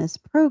I in this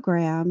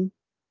program,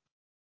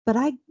 but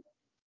I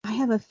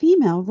have a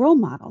female role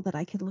model that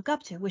I could look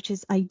up to, which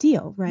is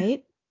ideal,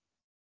 right?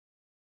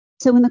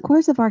 So in the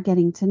course of our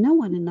getting to know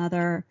one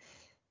another,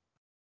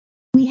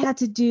 we had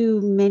to do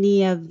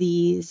many of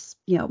these,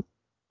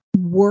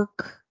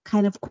 work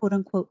kind of quote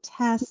unquote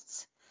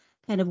tests,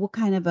 kind of what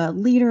kind of a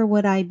leader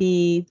would I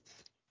be?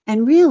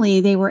 And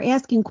really, they were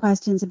asking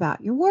questions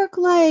about your work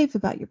life,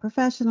 about your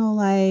professional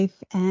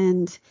life.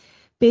 And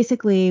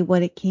basically,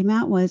 what it came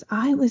out was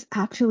I was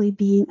actually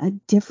being a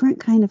different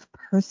kind of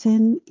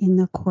person in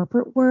the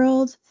corporate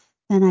world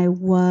than I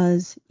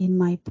was in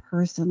my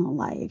personal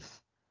life.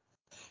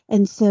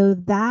 And so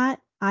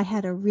that I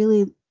had a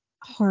really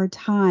hard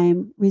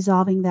time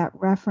resolving that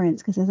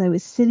reference because as I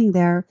was sitting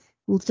there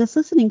just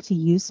listening to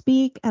you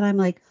speak, and I'm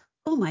like,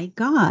 oh my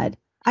God,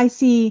 I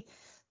see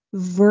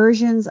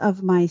versions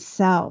of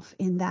myself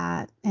in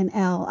that. And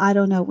Elle, I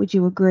don't know, would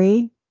you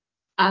agree?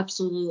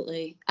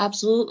 Absolutely.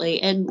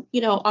 Absolutely. And,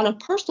 on a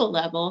personal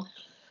level,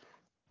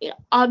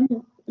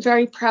 I'm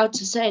very proud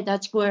to say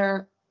that's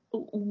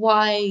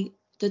why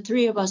the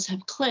three of us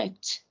have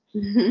clicked,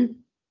 Mm-hmm.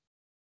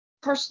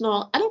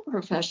 personal and a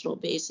professional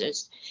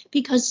basis,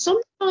 because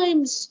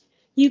sometimes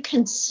you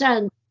can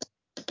sense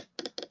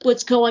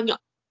what's going on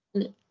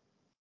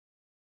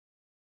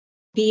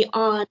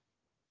beyond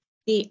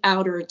the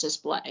outer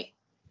display.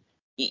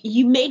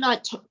 You may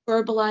not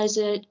verbalize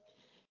it,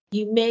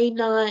 you may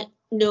not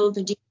know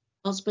the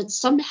details, but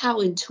somehow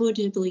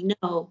intuitively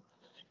know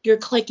you're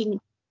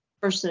clicking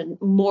person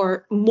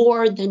more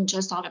than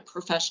just on a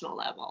professional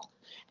level.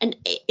 And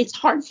it's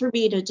hard for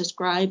me to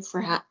describe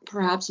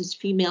perhaps as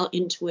female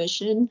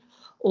intuition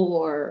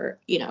or,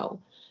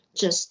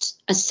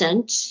 just a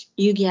sense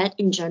you get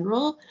in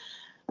general.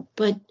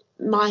 But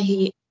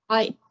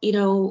I,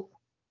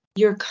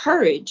 your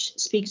courage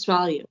speaks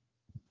volume.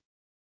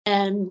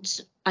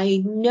 And I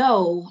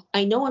know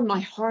in my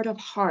heart of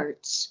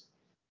hearts,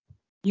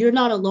 you're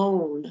not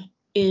alone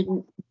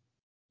in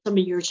some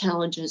of your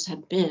challenges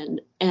have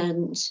been.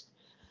 And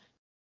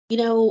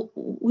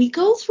we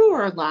go through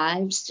our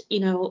lives,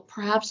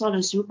 perhaps on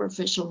a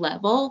superficial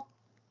level.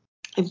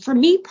 And for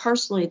me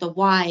personally, the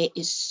why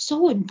is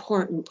so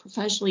important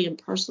professionally and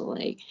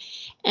personally.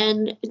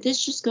 And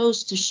this just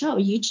goes to show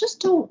you just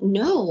don't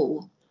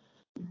know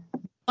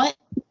what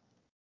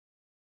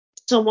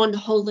someone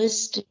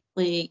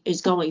holistically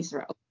is going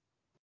through.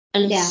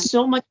 And it's Yeah.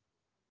 so much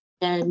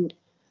than,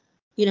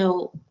 you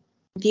know,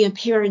 the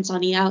appearance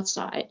on the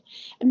outside.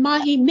 And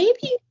Mahi, maybe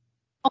you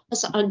help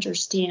us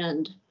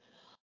understand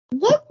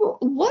what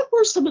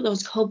were some of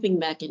those coping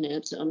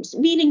mechanisms?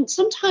 Meaning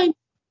sometimes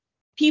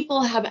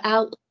people have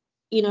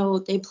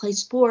they play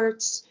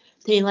sports,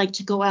 they like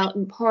to go out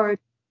and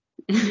party,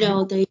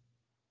 they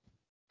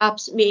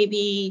perhaps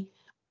maybe,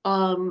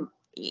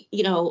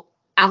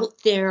 out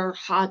there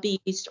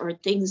hobbies or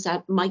things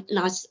that might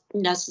not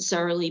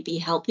necessarily be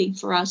healthy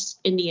for us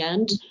in the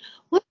end.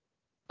 What,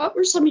 what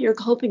were some of your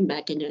coping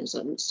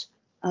mechanisms?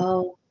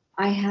 Oh,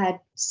 I had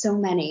so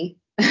many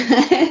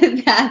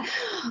that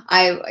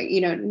I,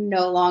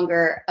 no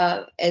longer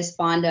as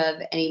fond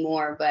of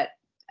anymore. But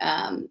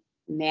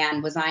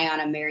man, was I on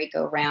a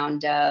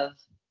merry-go-round of,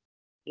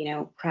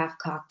 craft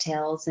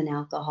cocktails and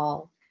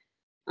alcohol.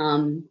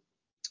 Um,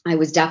 I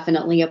was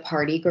definitely a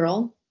party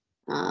girl.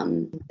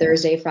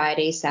 Thursday,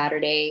 Friday,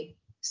 Saturday,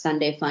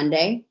 Sunday fun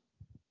day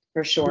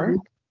for sure.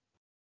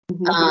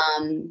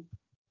 Mm-hmm.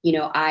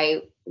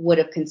 I would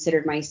have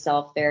considered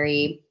myself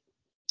very,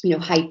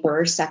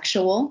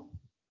 hypersexual.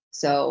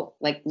 So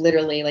like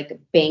literally like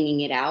banging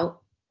it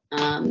out.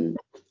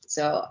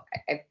 So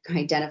I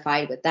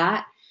identified with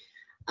that.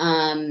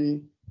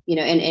 And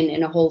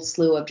a whole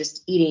slew of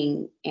just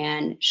eating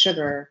and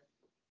sugar,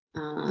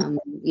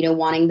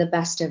 wanting the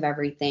best of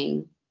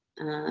everything,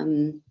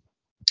 and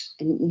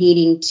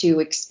needing to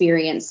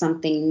experience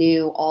something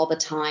new all the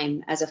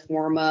time as a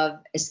form of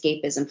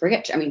escapism.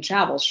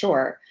 Travel,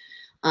 sure.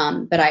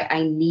 But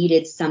I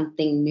needed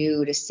something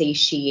new to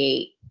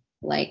satiate,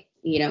 like,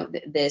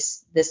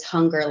 this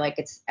hunger,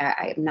 like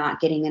I'm not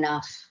getting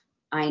enough.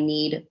 I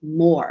need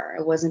more.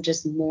 It wasn't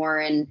just more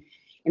in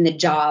the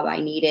job. I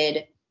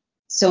needed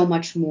so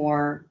much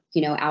more,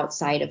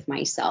 outside of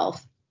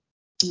myself.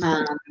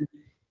 Um,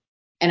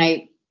 and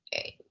I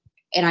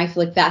and I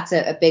feel like that's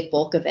a big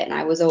bulk of it. And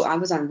I was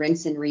on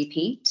rinse and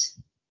repeat.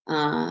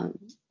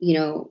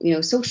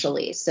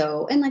 socially.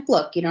 So, and like,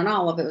 look, not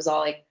all of it was all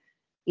like,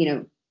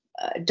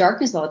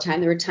 darkness all the time.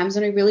 There were times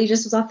when I really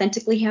just was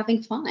authentically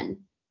having fun.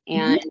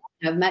 And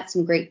I've met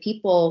some great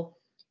people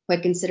who I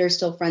consider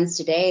still friends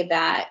today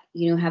that,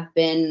 have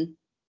been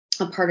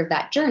a part of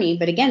that journey.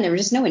 But again, there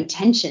was just no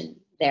intention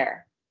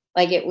there.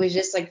 Like, it was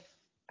just like,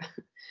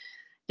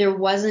 there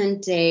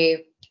wasn't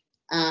a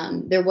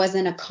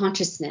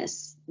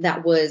consciousness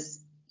that was,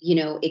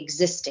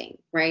 existing,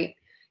 right?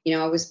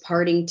 I was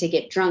partying to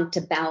get drunk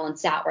to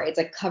balance out, right? It's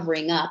like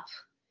covering up,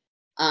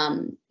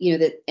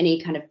 that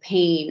any kind of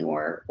pain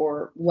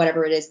or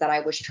whatever it is that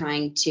I was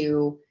trying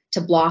to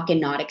block and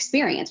not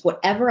experience.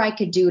 Whatever I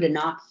could do to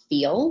not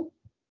feel,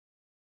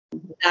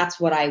 that's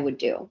what I would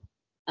do.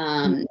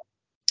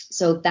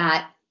 So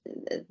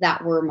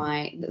those were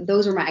my,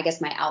 I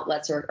guess, my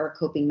outlets or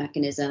coping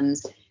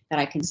mechanisms that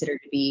I considered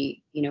to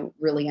be,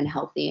 really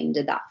unhealthy, and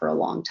did that for a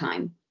long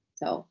time.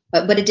 So,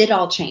 but it did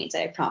all change.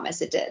 I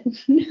promise it did.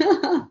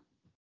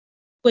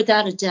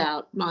 Without a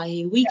doubt,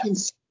 Mahi, we can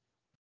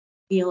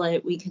feel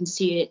it. We can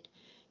see it,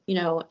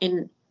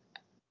 in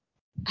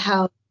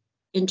how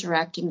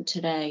interacting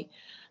today.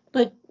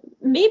 But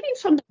maybe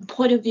from the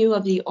point of view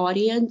of the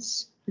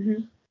audience,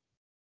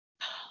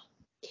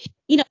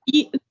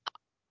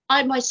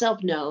 I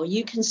myself know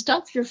you can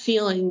stuff your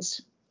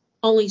feelings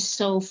only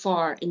so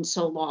far and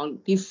so long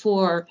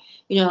before,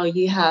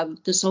 you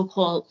have the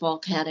so-called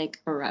volcanic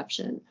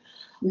eruption.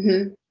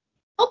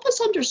 Help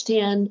us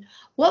understand,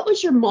 what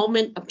was your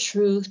moment of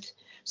truth?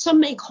 Some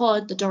may call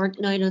it the dark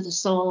night of the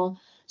soul.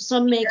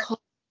 Some may call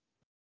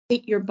it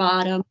hit your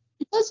bottom.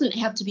 It doesn't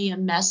have to be a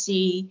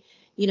messy,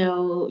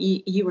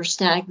 you were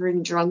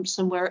staggering drunk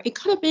somewhere. It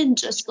could have been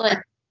just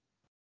like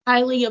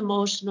highly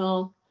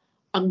emotional.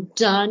 I'm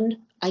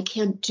done. I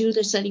can't do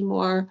this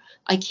anymore.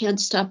 I can't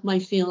stop my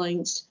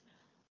feelings.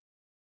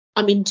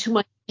 I'm in too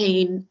much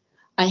pain.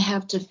 I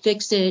have to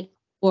fix it,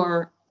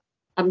 or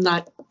I'm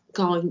not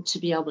going to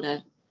be able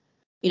to,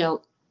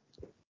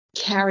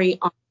 carry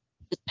on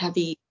this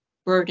heavy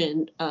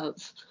burden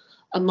of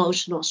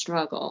emotional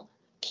struggle.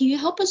 Can you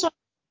help us a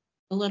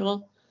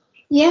little?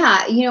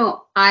 Yeah,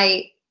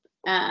 a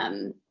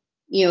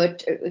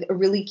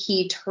really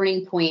key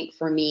turning point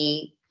for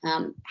me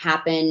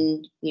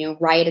happened,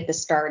 right at the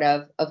start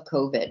of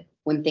COVID,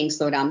 when things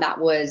slowed down. That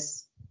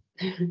was,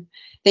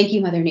 thank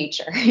you, Mother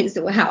Nature, is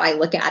how I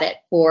look at it,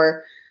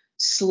 for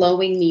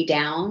slowing me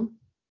down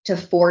to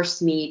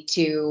force me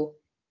to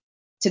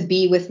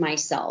be with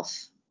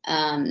myself.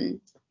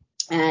 And,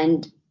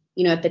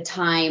 at the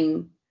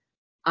time,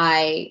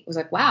 I was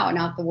like, wow,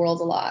 now that the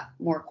world's a lot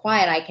more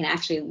quiet, I can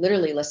actually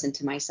literally listen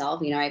to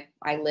myself.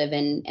 I live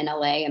in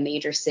LA, a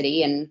major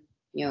city, and,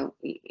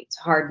 it's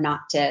hard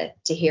not to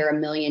hear a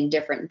million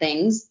different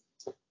things.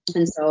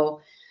 And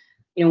so,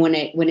 when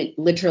it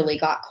literally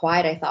got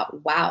quiet, I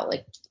thought, wow,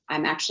 like,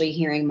 I'm actually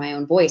hearing my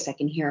own voice. I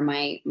can hear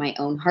my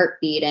own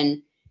heartbeat.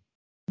 And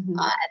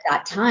at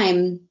that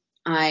time,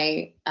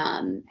 I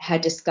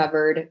had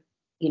discovered,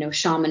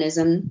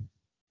 shamanism.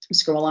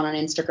 Scrolling on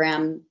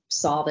Instagram,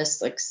 saw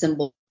this like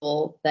symbol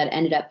that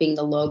ended up being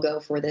the logo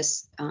for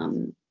this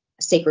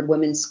sacred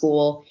women's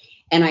school.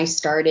 And I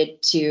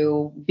started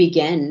to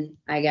begin,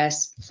 I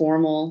guess,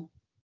 formal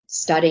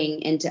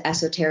studying into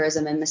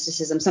esotericism and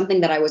mysticism,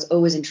 something that I was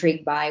always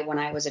intrigued by when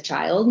I was a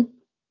child.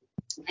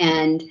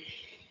 And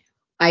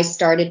I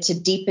started to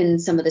deepen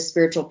some of the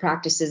spiritual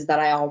practices that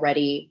I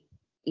already,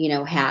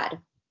 had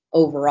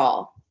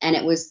overall. And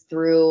it was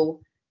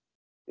through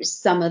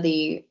some of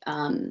the,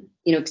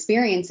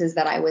 experiences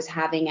that I was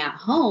having at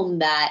home,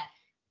 that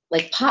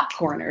like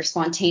popcorn or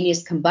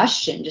spontaneous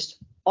combustion, just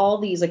all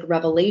these like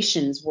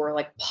revelations were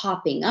like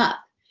popping up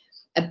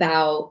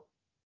about,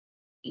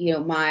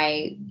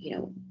 my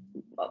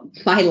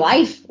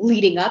life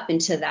leading up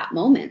into that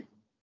moment.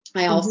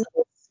 I also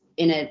was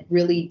in a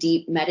really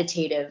deep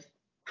meditative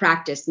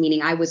practice,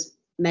 meaning I was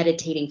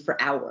meditating for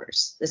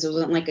hours. This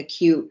wasn't like a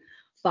cute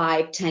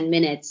 5-10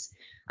 minutes.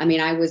 I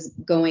mean, I was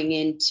going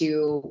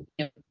into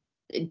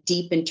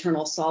deep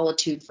internal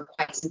solitude for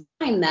quite some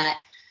time, that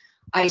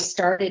I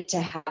started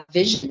to have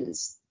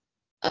visions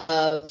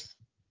of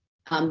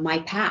my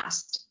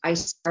past. I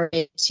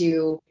started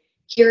to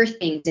hear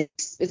things.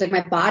 It's like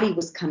my body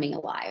was coming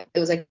alive. It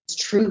was like this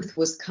truth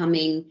was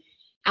coming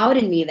out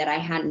in me that I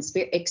hadn't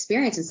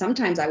experienced. And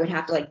sometimes I would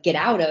have to like get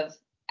out of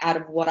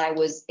what I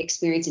was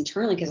experiencing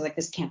internally, because like,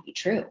 this can't be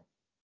true.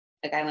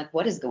 Like, I'm like,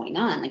 what is going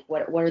on? Like,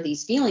 what are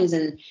these feelings?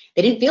 And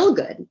they didn't feel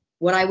good.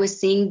 What I was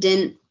seeing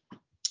didn't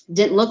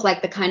look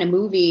like the kind of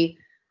movie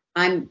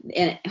I'm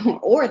in,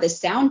 or the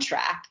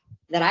soundtrack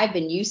that I've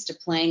been used to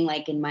playing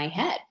like in my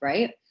head,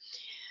 right?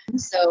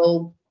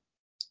 So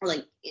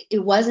like,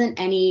 it wasn't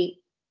any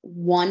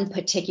one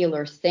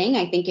particular thing.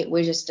 I think it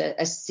was just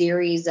a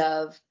series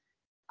of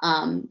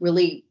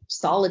really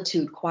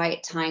solitude,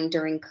 quiet time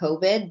during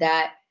COVID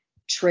that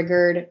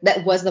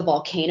was the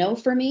volcano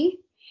for me.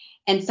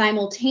 And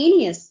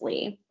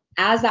simultaneously,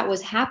 as that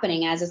was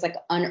happening, as this like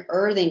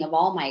unearthing of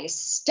all my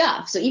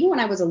stuff. So even when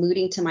I was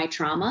alluding to my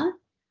trauma,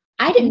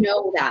 I didn't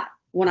know that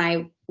when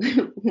I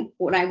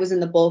was in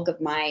the bulk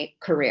of my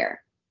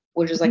career.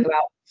 which was like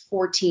about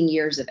 14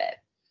 years of it.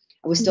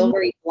 I was still Mhm.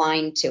 very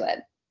blind to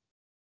it.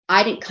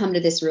 I didn't come to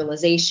this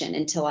realization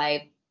until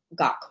I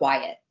got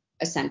quiet,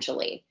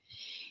 essentially.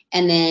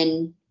 And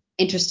then,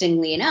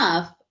 interestingly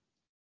enough,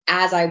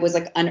 as I was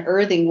like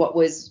unearthing what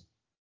was,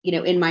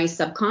 in my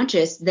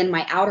subconscious, then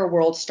my outer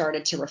world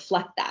started to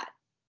reflect that.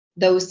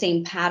 Those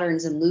same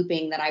patterns and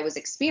looping that I was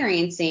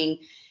experiencing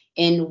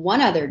in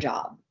one other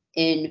job,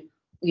 in,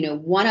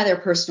 one other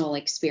personal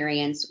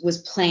experience was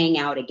playing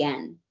out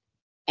again.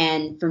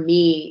 And for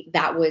me,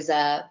 that was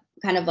a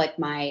kind of like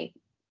my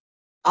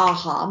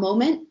aha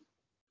moment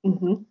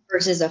Mhm.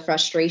 versus a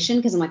frustration,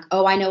 because I'm like,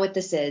 oh, I know what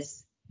this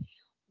is.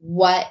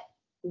 What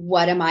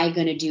am I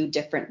going to do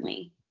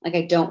differently? Like,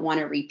 I don't want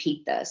to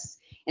repeat this.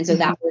 And so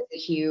that was a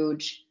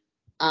huge,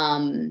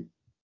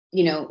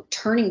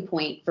 turning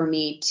point for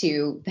me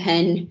to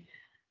then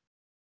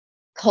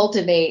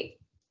cultivate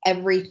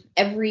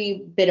every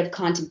bit of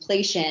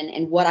contemplation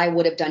and what I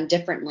would have done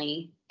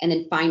differently. And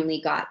then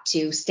finally got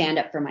to stand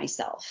up for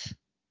myself,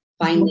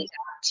 finally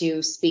got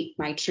to speak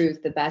my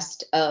truth the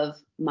best of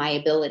my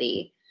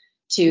ability,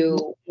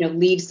 to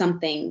leave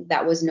something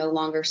that was no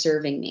longer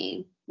serving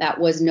me, that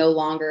was no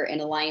longer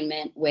in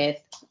alignment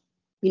with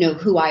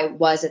who I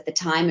was at the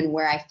time and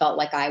where I felt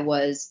like I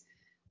was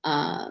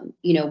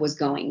was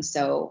going.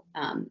 So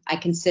I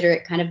consider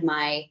it kind of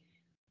my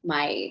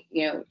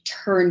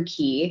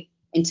turnkey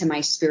into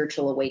my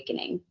spiritual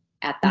awakening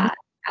at that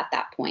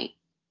point.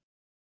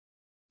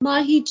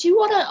 Mahi, do you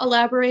want to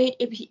elaborate?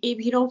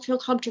 If you don't feel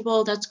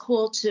comfortable, that's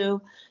cool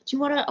too. Do you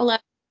want to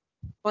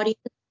elaborate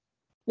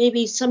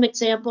maybe some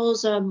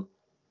examples of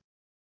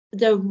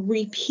the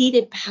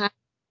repeated patterns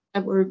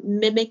that were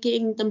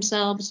mimicking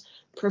themselves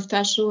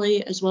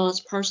professionally as well as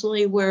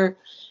personally, where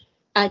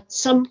at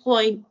some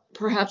point,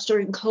 perhaps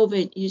during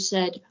COVID, you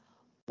said,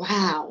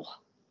 wow,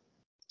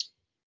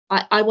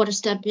 I want to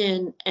step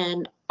in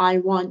and I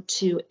want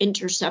to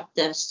intercept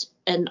this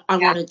and I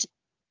want to.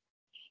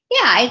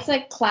 Yeah, it's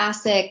like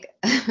classic.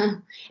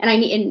 And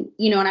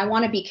I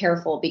want to be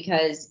careful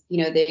because,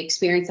 the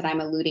experience that I'm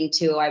alluding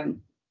to,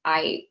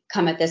 I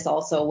come at this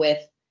also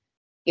with,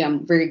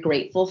 I'm very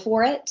grateful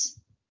for it.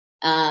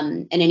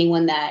 And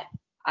anyone that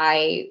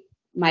I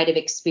might have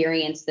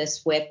experienced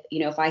this with,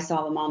 if I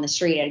saw them on the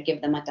street, I'd give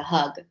them like a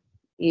hug,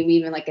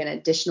 even like an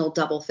additional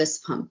double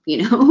fist pump,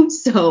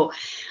 So,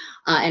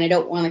 and I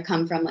don't want to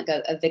come from like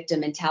a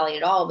victim mentality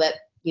at all, but,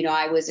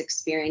 I was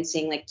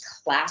experiencing like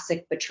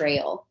classic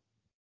betrayal,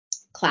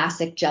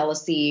 classic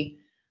jealousy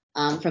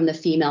from the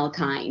female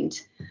kind.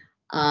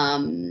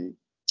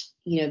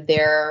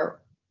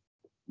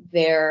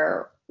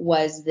 There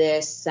was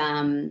this,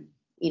 kind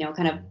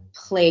of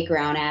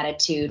playground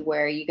attitude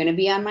where you're going to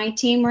be on my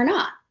team or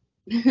not.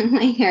 And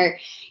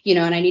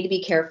I need to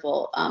be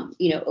careful,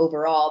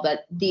 overall,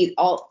 but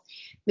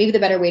maybe the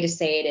better way to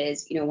say it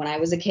is, when I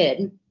was a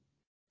kid,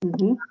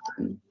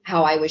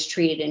 how I was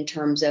treated in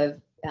terms of,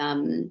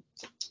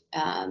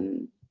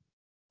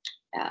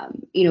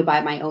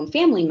 by my own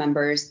family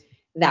members,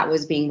 that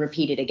was being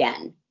repeated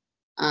again,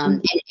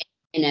 in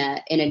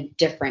a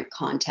different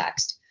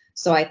context.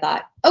 So I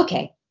thought,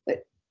 okay,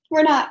 but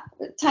we're not,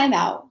 time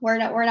out. We're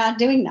not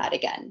doing that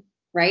again,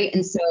 right?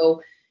 And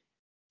so,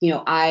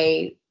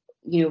 I,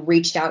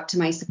 reached out to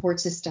my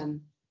support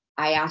system.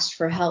 I asked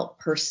for help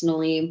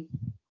personally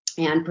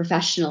and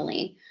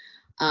professionally.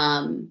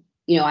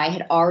 I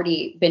had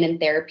already been in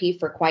therapy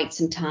for quite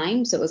some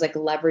time, so it was like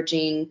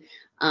leveraging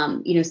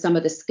some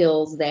of the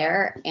skills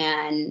there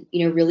and,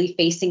 really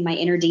facing my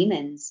inner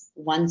demons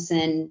once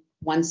and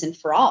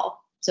for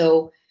all.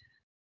 So,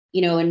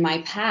 in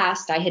my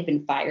past, I had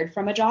been fired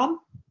from a job.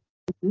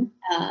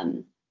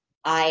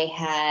 I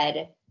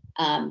had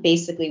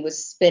basically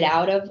was spit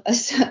out of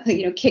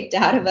kicked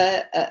out of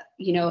a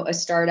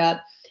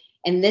startup.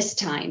 And this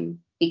time,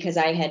 because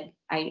I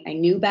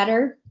knew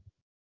better,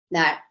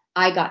 that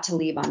I got to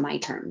leave on my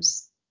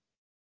terms.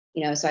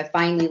 So I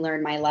finally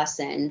learned my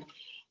lesson,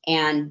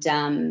 and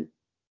and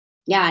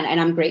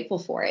I'm grateful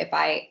for it.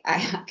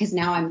 Because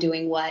now I'm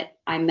doing what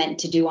I'm meant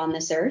to do on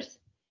this earth,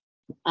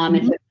 and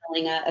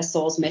fulfilling a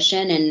soul's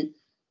mission. And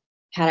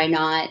had I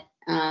not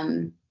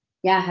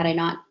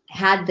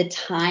had the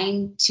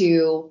time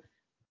to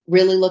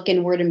really look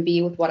inward and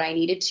be with what I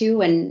needed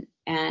to and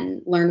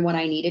learn what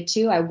I needed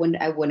to, I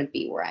wouldn't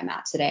be where I'm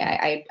at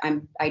today.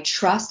 I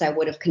trust I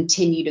would have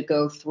continued to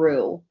go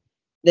through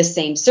the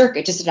same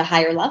circuit, just at a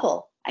higher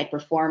level. I'd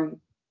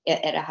perform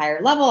at a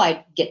higher level,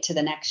 I'd get to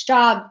the next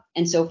job,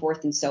 and so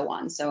forth and so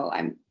on. So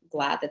I'm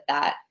glad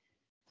that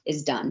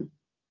is done.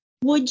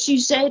 Would you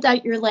say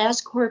that your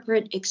last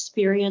corporate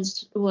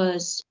experience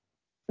was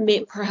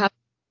perhaps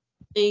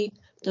the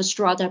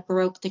straw that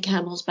broke the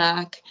camel's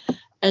back,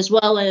 as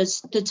well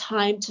as the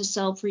time to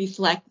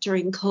self-reflect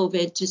during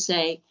COVID to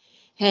say,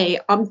 hey,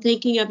 I'm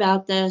thinking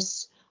about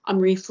this, I'm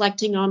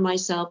reflecting on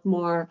myself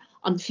more,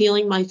 I'm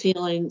feeling my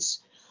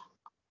feelings,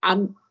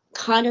 I'm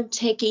kind of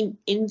taking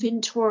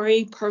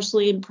inventory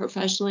personally and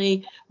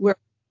professionally where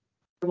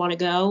I want to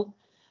go?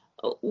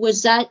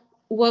 Was that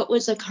what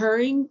was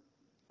occurring?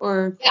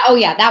 Or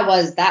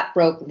that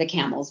broke the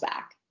camel's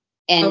back.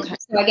 And Okay.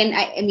 so again,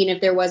 I mean, if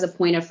there was a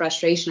point of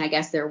frustration, I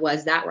guess there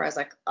was that where I was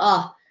like,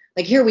 oh,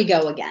 like here we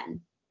go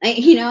again.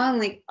 I'm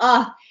like,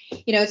 oh,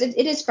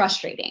 it is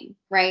frustrating,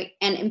 right?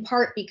 And in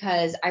part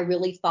because I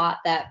really thought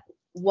that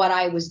what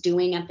I was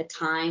doing at the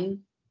time,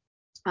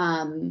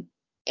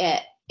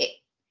 it, it,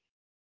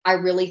 I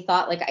really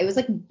thought like I was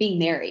like being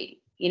married,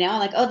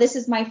 like, oh, this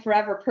is my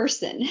forever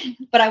person.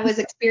 But I was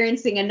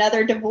experiencing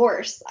another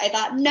divorce. I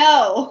thought,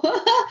 no.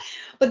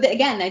 But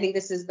again, I think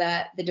this is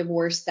the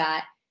divorce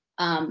that,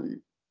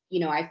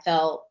 I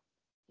felt,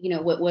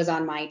 what was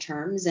on my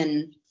terms.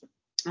 And,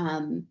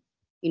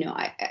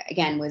 I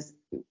again was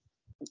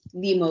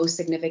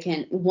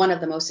one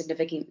of the most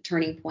significant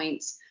turning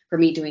points for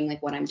me doing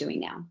like what I'm doing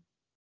now.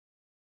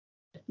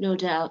 No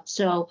doubt.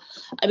 So,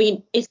 I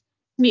mean, it's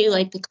to me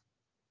like the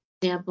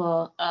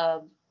example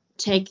of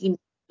taking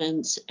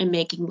lemons and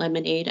making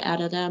lemonade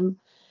out of them,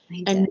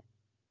 and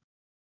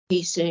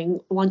facing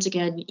once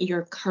again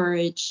your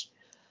courage,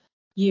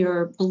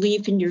 your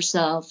belief in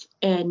yourself,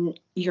 and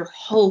your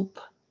hope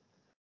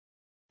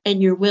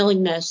and your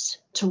willingness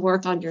to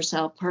work on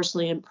yourself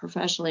personally and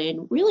professionally,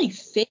 and really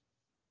face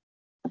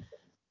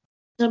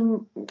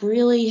some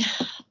really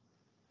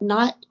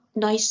not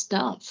nice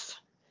stuff,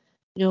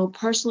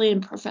 personally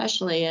and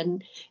professionally.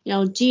 And,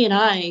 Dee and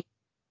I,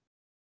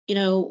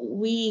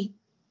 we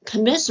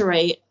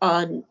commiserate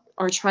on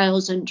our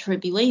trials and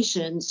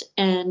tribulations.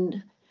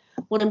 And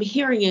what I'm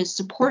hearing is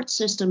support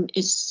system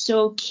is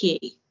so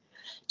key.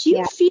 Do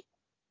you feel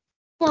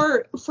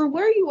for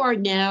where you are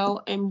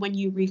now and when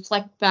you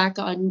reflect back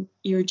on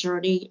your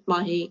journey,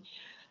 Mahi,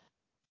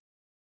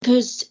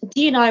 because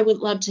Dee and I would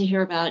love to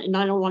hear about it, and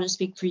I don't want to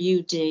speak for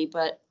you, Dee,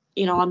 but,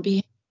 on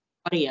behalf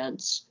of the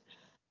audience,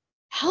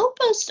 help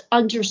us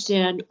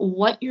understand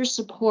what your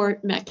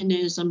support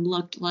mechanism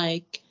looked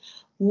like,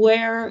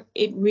 where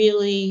it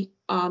really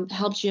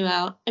helped you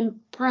out, and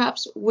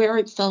perhaps where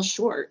it fell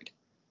short.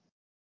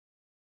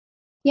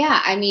 Yeah,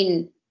 I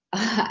mean,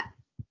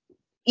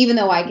 even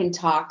though I can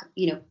talk,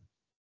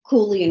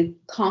 coolly and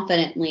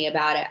confidently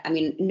about it, I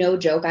mean, no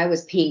joke, I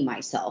was peeing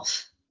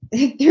myself.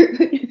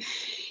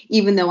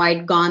 Even though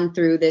I'd gone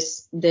through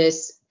this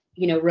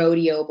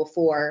rodeo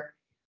before.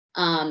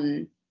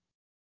 I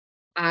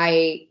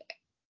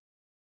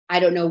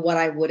don't know what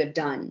I would have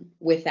done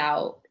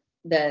without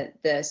the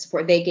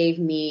support. They gave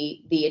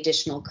me the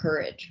additional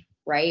courage,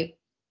 right?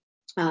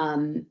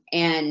 And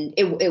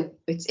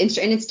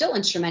it's still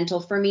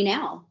instrumental for me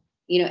now,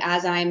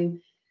 as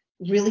I'm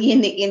really in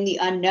the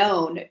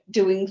unknown,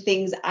 doing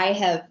things I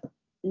have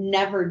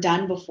never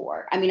done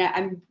before. I mean,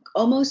 I'm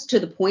almost to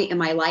the point in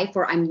my life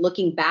where I'm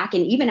looking back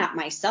and even at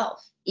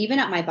myself, even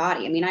at my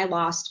body. I mean, I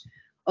lost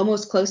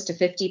almost close to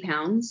 50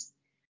 pounds.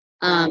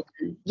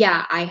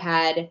 Yeah, I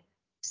had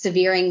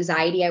severe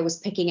anxiety. I was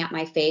picking at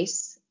my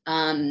face.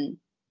 So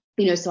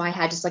I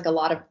had just like a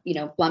lot of,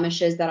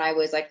 blemishes that I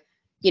was like,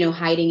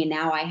 hiding. And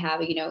now I have,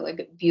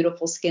 like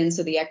beautiful skin.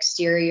 So the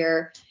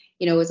exterior,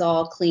 is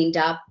all cleaned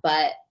up,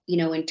 but,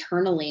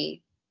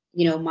 internally,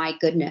 my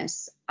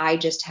goodness, I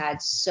just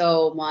had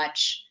so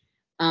much,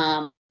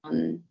 gosh,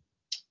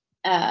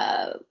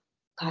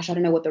 I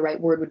don't know what the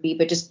right word would be,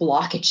 but just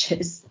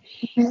blockages.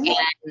 Mm-hmm.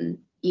 And,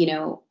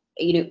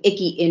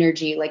 icky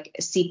energy like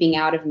seeping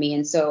out of me.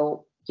 And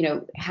so,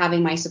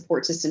 having my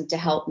support system to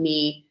help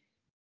me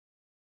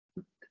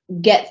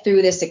get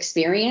through this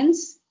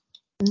experience,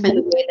 mm-hmm. and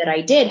the way that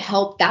I did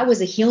help, that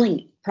was a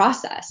healing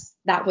process.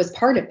 That was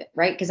part of it,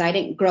 right? Because I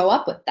didn't grow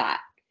up with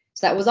that.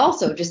 So that was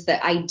also just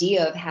the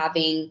idea of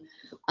having,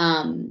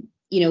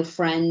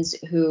 friends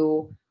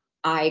who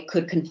I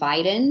could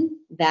confide in,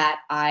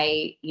 that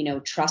I,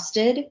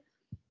 trusted,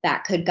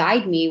 that could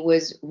guide me,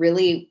 was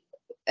really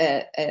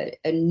a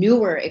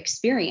newer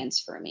experience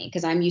for me,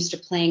 because I'm used to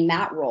playing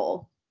that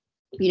role,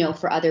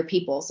 for other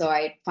people. So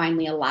I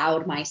finally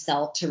allowed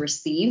myself to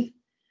receive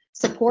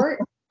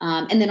support,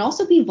 and then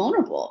also be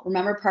vulnerable.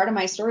 Remember, part of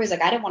my story is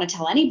like, I didn't want to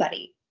tell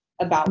anybody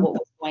about what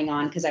was going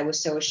on because I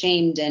was so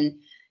ashamed. And,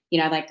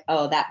 like,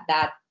 oh,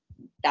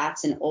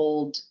 that's an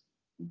old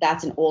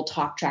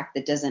talk track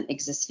that doesn't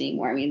exist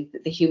anymore. I mean,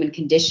 the human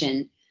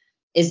condition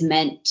is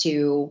meant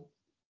to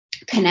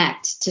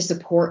connect, to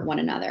support one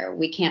another.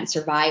 We can't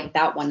survive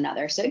without one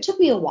another. So it took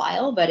me a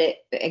while, but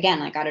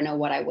again, like, I don't know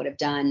what I would have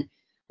done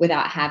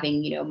without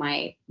having,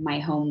 my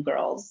home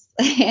girls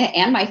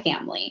and my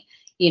family,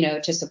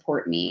 to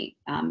support me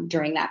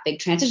during that big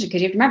transition.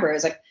 Because you have to remember,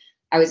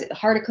 I was at the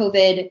heart of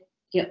COVID,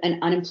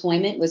 and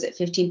unemployment was at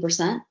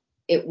 15%.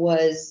 It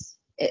was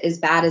as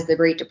bad as the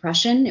Great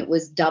Depression. It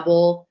was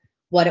double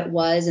what it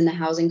was in the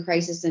housing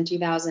crisis in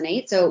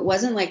 2008. So it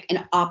wasn't like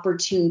an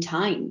opportune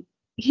time.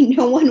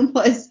 No one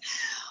was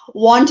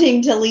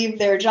wanting to leave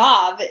their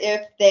job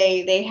if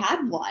they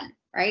had one,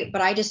 right?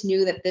 But I just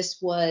knew that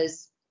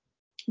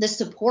the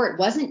support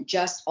wasn't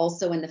just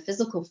also in the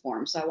physical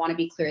form. So I want to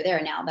be clear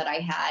there. Now that I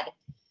had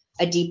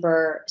a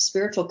deeper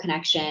spiritual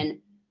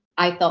connection,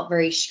 I felt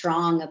very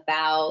strong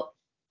about,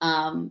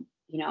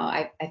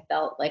 I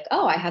felt like,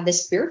 oh, I have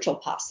this spiritual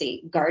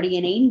posse,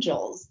 guardian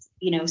angels,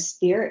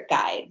 spirit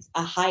guides,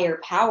 a higher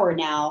power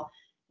now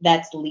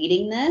that's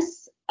leading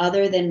this.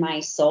 other than my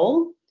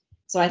soul.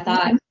 So I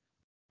thought,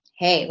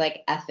 hey,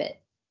 like, F it.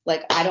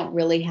 Like, I don't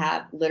really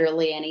have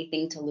literally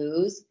anything to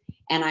lose.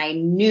 And I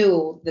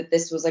knew that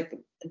this was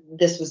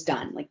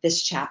done. Like,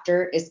 this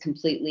chapter is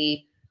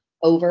completely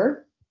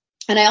over.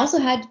 And I also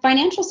had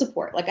financial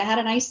support. Like, I had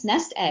a nice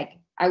nest egg.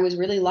 I was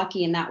really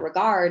lucky in that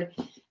regard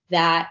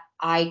that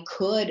I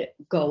could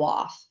go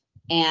off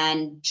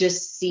and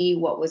just see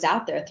what was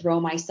out there, throw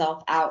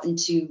myself out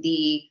into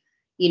the,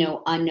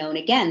 unknown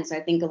again. So I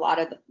think a lot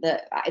of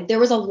there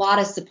was a lot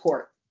of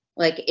support,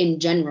 like, in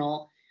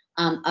general,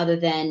 other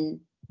than,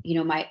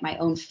 my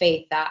own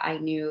faith, that I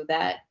knew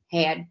that,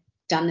 hey, I'd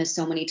done this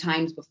so many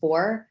times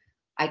before,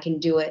 I can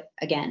do it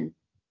again.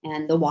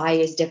 And the why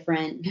is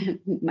different.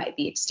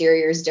 The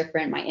exterior is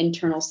different. My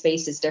internal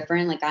space is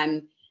different. Like,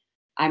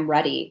 I'm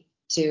ready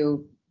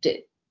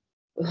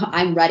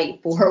I'm ready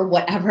for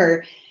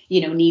whatever,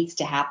 needs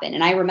to happen.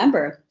 And I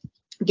remember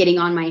getting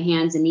on my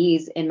hands and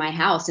knees in my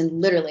house,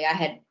 and literally I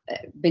had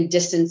been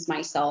distanced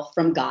myself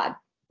from God.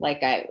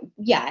 Like, I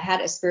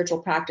had a spiritual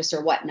practice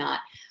or whatnot,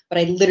 but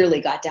I literally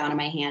got down on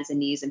my hands and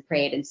knees and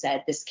prayed and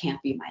said, this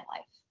can't be my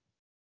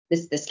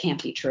life. This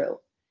can't be true.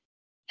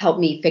 Help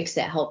me fix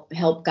it.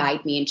 Help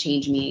guide me and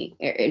change me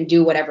and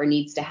do whatever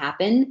needs to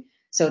happen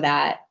so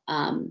that,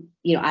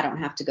 I don't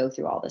have to go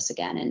through all this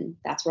again. And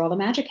that's where all the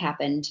magic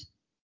happened.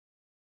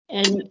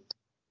 And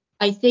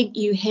I think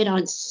you hit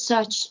on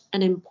such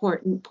an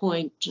important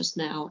point just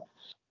now.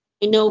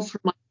 I know for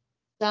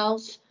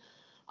myself,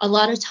 a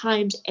lot of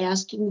times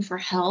asking for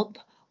help,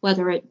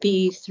 whether it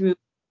be through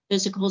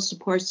physical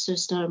support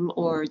system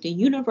or the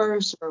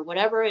universe or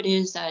whatever it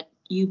is that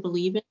you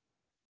believe in,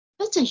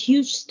 that's a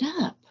huge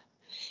step.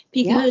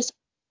 Because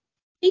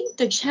I think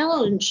the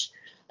challenge,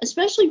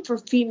 especially for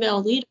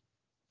female leaders,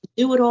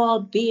 do it all,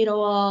 be it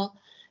all,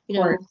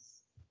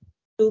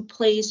 new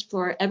place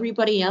for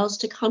everybody else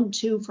to come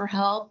to for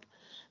help.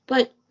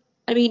 But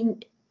I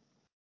mean,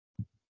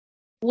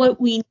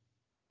 what we need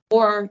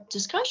more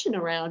discussion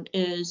around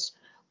is,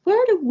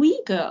 where do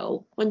we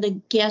go when the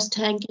gas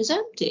tank is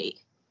empty?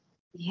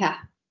 Yeah.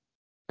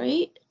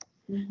 Right.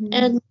 Mm-hmm.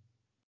 And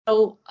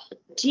so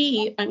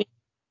Dee, I mean,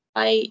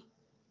 I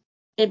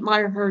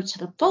admire her to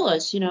the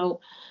fullest.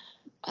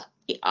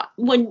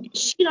 When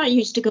she and I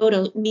used to go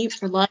to meet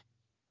for lunch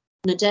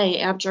in the day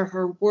after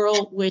her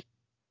whirlwind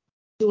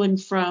to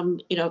and from,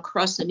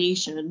 across the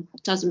nation,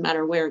 doesn't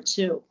matter where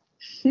to.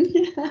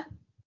 My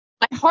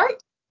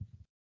heart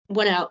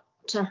went out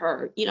to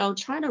her,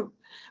 trying to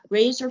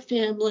raise her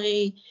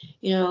family,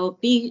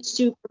 be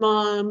super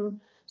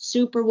mom,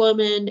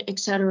 superwoman, et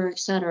cetera, et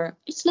cetera.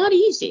 It's not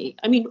easy.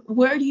 I mean,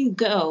 where do you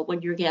go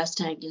when your gas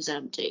tank is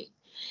empty?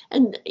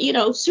 And,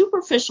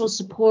 superficial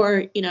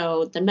support, the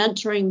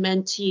mentoring,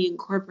 mentee in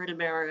corporate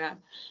America,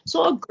 it's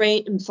all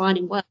great and fine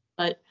and well.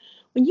 But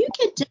when you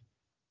get to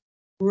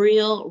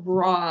real,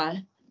 raw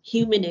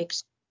human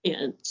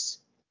experience,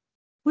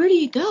 where do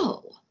you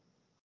go?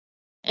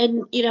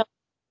 And, it's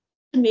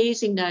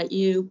amazing that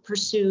you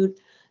pursued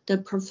the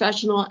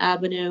professional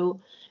avenue,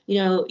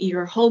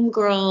 your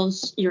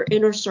homegirls, your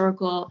inner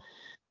circle.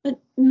 But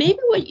maybe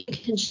what you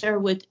can share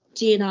with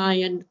Dee and I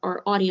and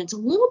our audience a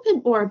little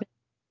bit more about,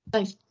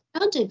 I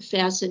found it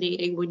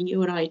fascinating when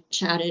you and I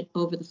chatted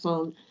over the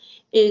phone,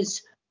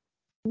 is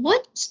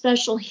what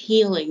special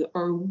healing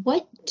or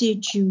what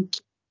did you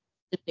get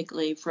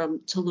specifically from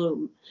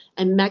Tulum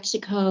and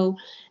Mexico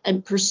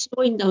and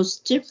pursuing those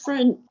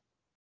different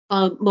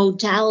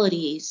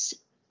modalities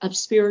of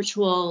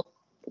spiritual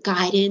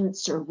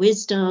guidance or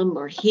wisdom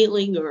or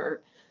healing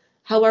or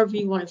however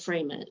you want to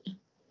frame it?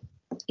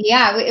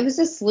 Yeah, it was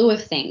a slew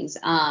of things.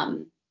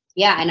 And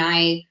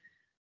I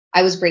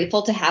was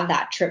grateful to have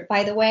that trip,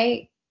 by the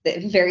way.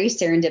 Very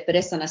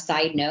serendipitous. On a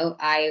side note,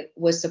 I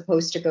was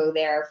supposed to go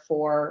there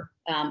for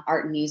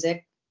art and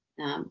music,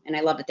 and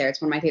I loved it there.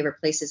 It's one of my favorite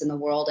places in the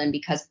world. And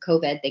because of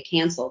COVID, they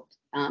canceled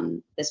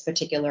this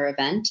particular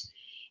event,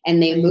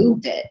 and they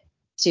moved it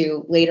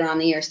to later on in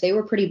the year. So they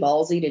were pretty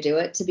ballsy to do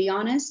it, to be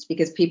honest,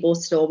 because people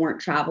still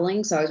weren't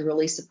traveling. So I was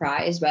really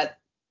surprised. But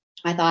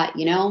I thought,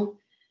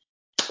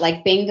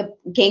 like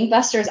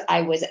gangbusters,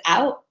 I was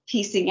out,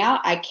 piecing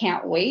out. I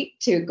can't wait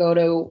to go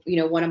to,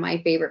 one of my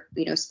favorite,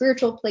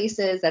 spiritual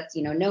places that's,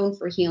 known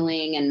for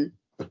healing and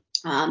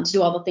to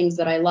do all the things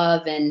that I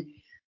love. And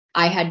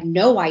I had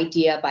no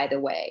idea, by the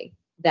way,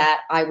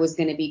 that I was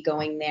going to be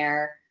going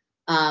there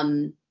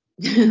to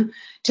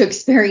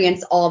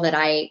experience all that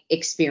I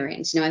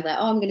experienced. I thought,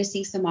 I'm going to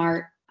see some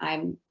art.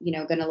 I'm,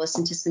 going to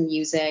listen to some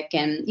music.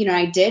 And,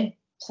 I did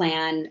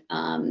plan,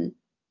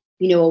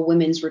 a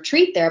women's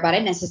retreat there, but I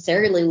didn't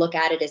necessarily look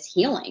at it as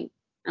healing.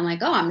 I'm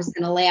like, I'm just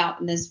going to lay out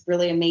in this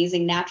really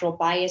amazing natural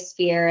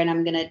biosphere and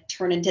I'm going to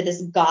turn into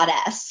this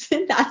goddess.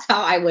 That's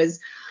how I was,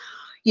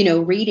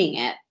 reading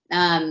it.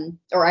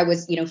 Or I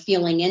was,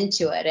 feeling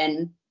into it.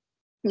 And,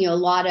 a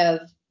lot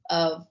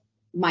of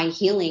my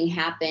healing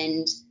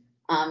happened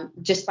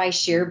just by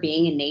sheer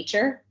being in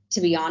nature,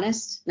 to be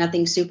honest.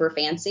 Nothing super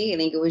fancy. I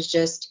think it was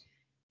just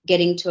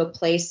getting to a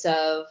place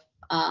of,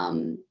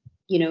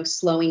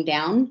 slowing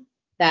down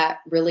that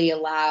really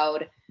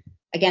allowed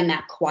again,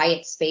 that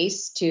quiet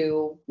space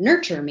to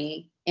nurture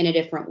me in a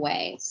different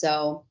way.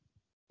 So,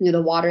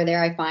 the water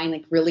there I find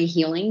like really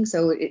healing.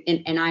 So,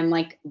 and I'm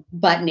like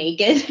butt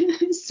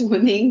naked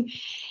swimming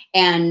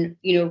and,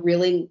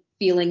 really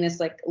feeling this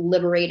like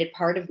liberated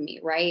part of me,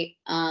 right?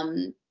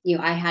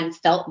 I hadn't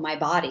felt my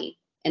body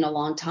in a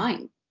long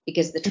time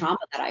because of the trauma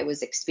that I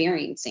was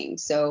experiencing.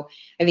 So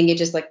I think it's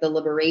just like the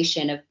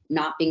liberation of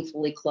not being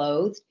fully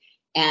clothed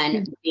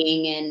and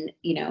being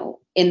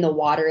in the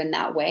water in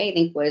that way, I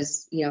think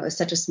was,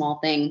 such a small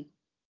thing,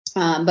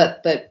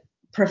 but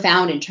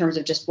profound in terms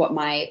of just what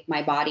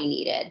my body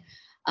needed.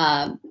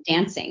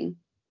 Dancing.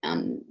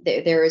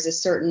 There is a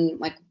certain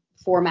like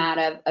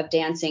format of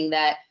dancing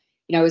that,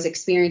 I was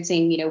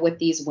experiencing, with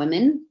these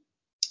women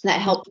that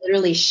help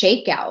literally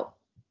shake out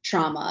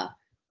trauma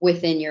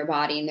within your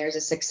body. And there's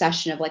a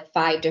succession of like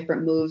 5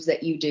 different moves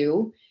that you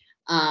do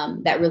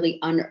that really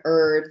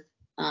unearth,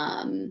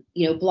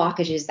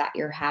 blockages that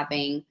you're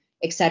having,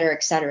 et cetera,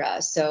 et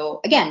cetera.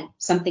 So again,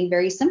 something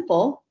very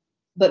simple,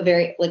 but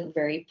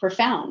very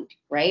profound,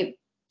 right?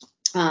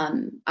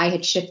 I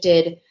had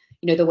shifted,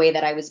 the way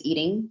that I was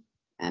eating.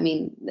 I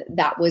mean,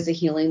 that was a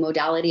healing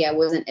modality. I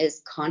wasn't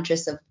as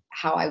conscious of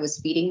how I was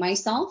feeding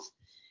myself.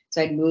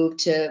 So I'd moved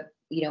to,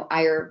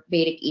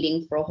 Ayurvedic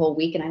eating for a whole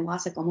week, and I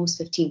lost like almost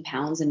 15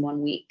 pounds in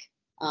 1 week.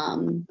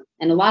 And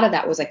a lot of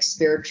that was like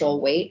spiritual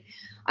weight.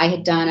 I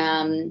had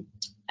done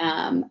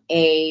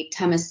a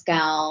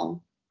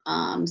Temescal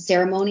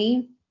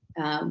ceremony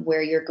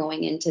where you're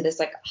going into this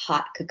like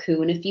hot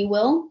cocoon, if you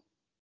will.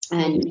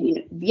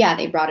 And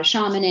they brought a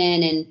shaman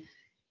in,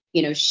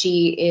 and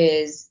she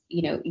is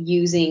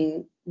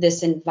using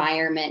this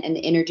environment and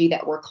the energy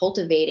that we're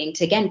cultivating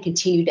to again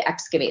continue to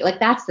excavate.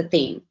 Like that's the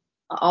theme.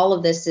 All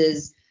of this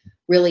is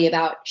really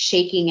about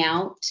shaking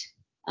out,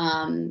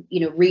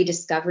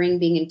 rediscovering,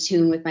 being in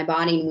tune with my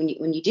body. And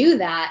when you do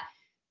that,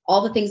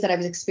 all the things that I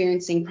was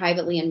experiencing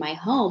privately in my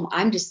home,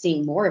 I'm just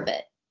seeing more of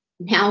it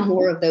now,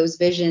 more of those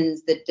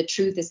visions, that the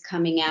truth is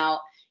coming out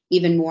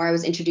even more. I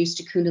was introduced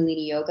to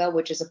Kundalini yoga,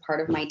 which is a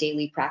part of my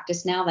daily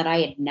practice now that I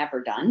had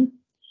never done.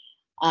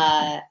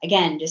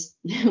 Again, just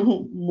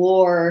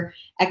more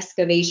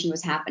excavation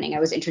was happening.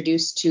 I was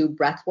introduced to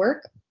breath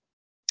work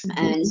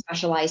and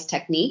specialized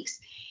techniques,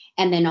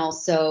 and then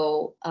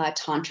also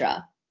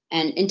Tantra.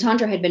 And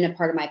Tantra had been a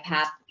part of my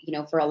path,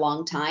 for a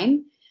long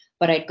time,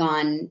 but I'd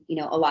gone,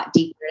 a lot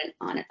deeper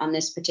on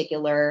this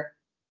particular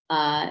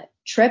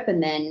trip,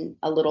 and then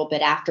a little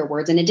bit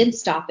afterwards. And it didn't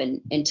stop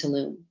in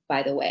Tulum,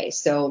 by the way.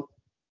 So,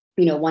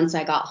 once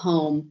I got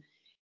home,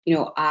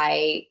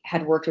 I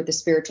had worked with a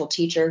spiritual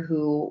teacher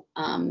who,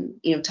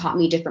 taught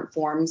me different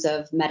forms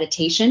of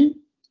meditation.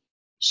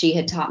 She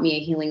had taught me a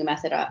healing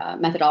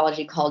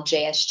methodology called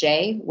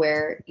JSJ,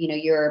 where,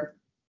 you're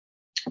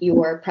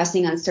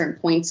pressing on certain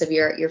points of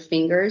your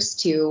fingers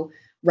to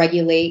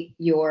regulate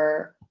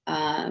your,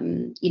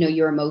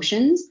 your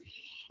emotions.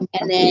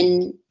 And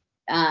then,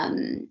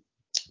 and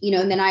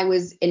then I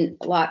was in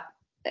a lot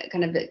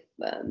kind of,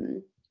 I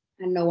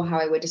don't know how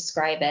I would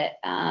describe it.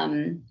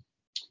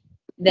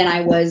 Then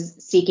I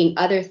was seeking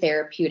other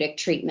therapeutic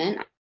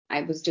treatment.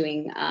 I was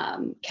doing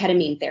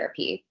ketamine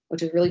therapy,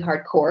 which was really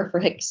hardcore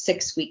for like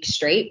 6 weeks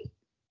straight.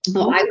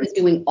 So I was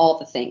doing all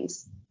the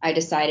things. I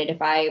decided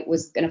if I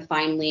was going to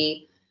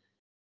finally,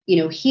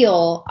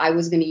 heal, I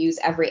was going to use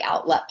every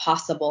outlet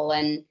possible.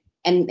 And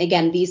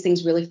again, these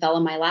things really fell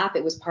in my lap.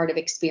 It was part of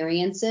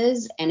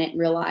experiences, and it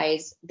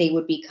realized they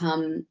would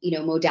become,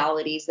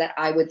 modalities that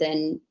I would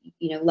then,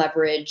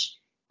 leverage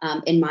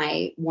in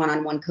my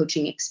one-on-one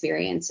coaching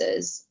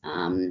experiences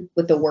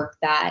with the work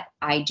that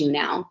I do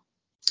now.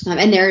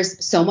 And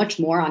there's so much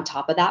more on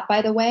top of that,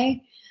 by the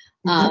way.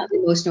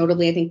 Most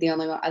notably, I think the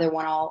only other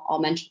one I'll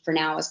mention for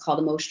now is called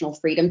emotional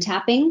freedom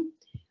tapping,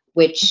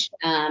 which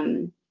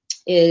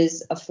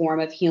is a form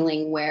of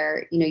healing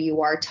where,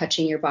 you are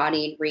touching your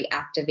body and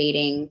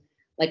reactivating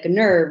like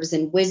nerves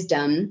and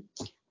wisdom.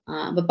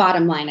 But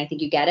bottom line, I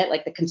think you get it.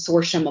 Like the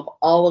consortium of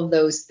all of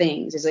those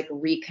things is like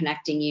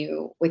reconnecting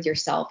you with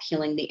yourself,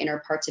 healing the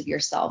inner parts of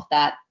yourself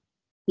that,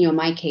 in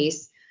my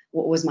case,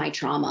 what was my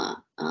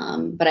trauma.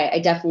 But I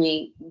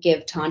definitely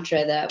give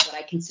Tantra what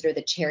I consider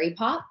the cherry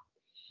pop,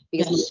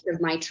 because most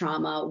of my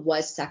trauma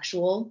was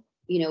sexual,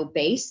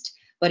 based,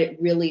 but it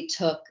really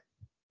took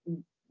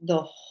the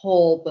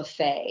whole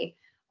buffet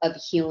of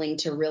healing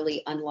to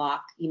really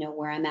unlock,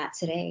 where I'm at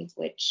today,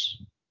 which,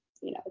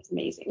 it's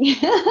amazing.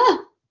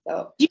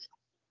 So.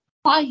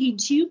 Pahi,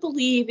 do you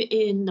believe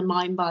in the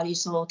mind, body,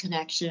 soul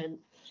connection,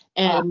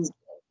 and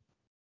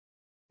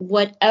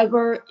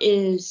whatever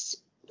is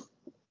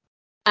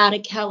out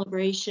of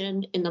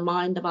calibration in the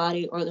mind, the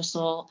body, or the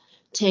soul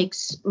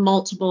takes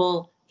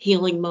multiple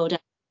healing modalities?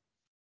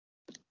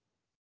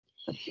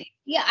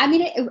 Yeah, I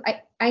mean,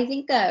 I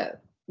think a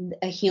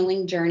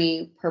healing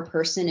journey per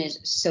person is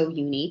so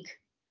unique.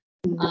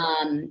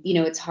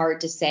 It's hard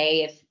to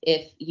say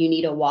if you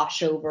need a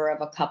washover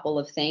of a couple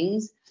of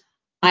things.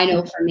 I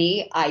know for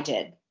me, I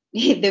did.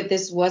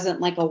 This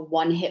wasn't like a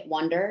one-hit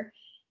wonder.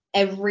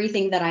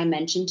 Everything that I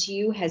mentioned to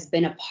you has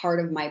been a part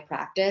of my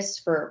practice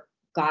for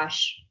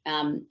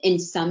in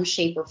some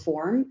shape or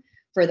form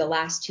for the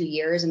last 2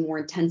 years, and more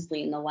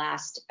intensely in the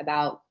last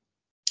about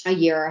a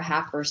year and a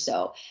half or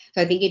so.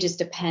 So I think it just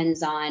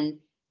depends on,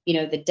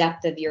 the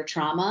depth of your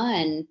trauma,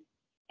 and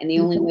the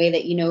only way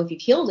that if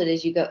you've healed it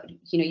is you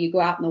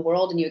go out in the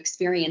world and you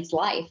experience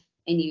life,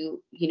 and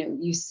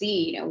you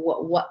see,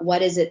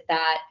 what is it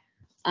that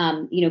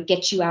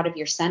gets you out of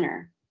your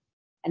center.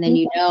 And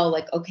then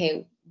like,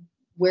 okay,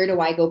 where do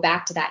I go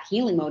back to that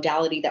healing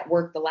modality that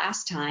worked the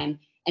last time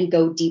and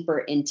go deeper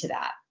into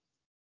that?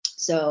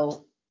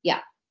 So, yeah.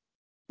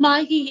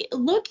 Maggie,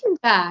 looking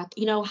back,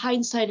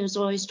 hindsight is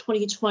always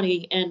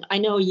 2020, and I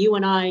know you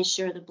and I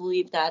share the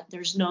belief that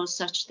there's no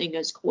such thing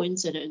as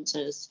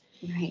coincidences.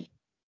 Right.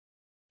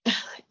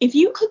 If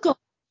you could go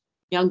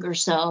younger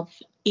self,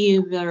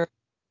 either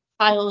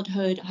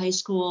childhood, high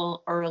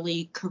school,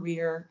 early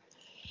career,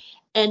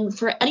 and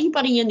for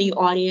anybody in the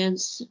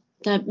audience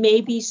that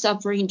may be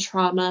suffering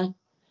trauma,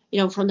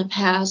 from the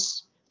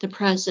past, the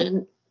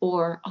present,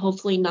 or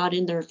hopefully not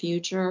in their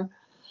future,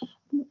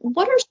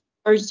 what are some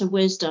words of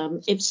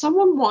wisdom if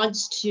someone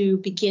wants to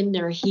begin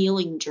their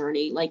healing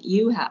journey like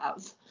you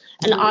have?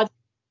 And obviously,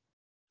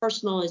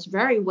 personal is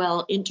very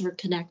well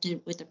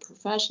interconnected with the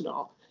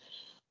professional.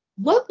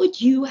 What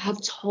would you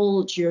have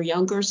told your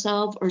younger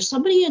self, or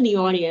somebody in the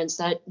audience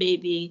that may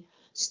be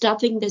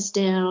stuffing this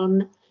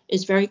down,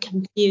 is very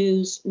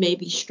confused,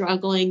 maybe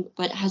struggling,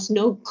 but has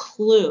no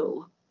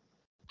clue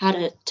how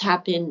to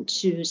tap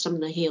into some of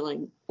the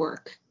healing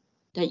work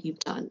that you've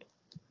done?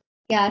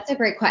 Yeah, that's a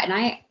great question.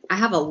 I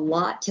have a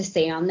lot to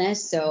say on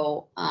this,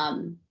 so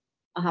I'll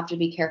have to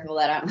be careful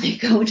that I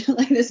don't go to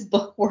this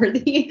book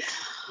worthy,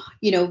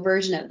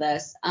 version of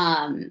this.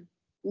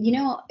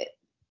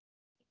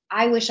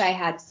 I wish I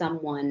had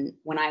someone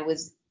when I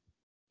was,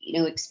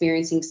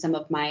 experiencing some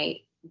of my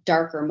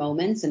darker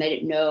moments and I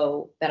didn't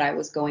know that I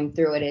was going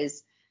through it,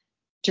 is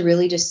to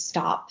really just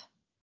stop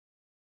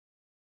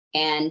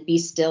and be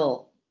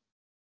still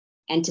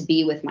and to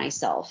be with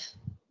myself.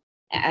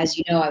 As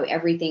you know,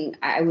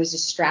 I was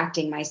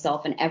distracting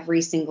myself in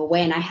every single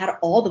way, and I had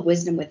all the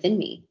wisdom within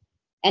me.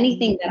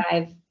 Anything that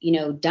I've,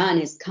 done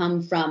has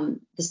come from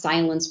the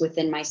silence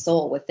within my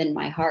soul, within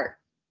my heart.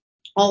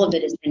 All of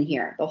it has been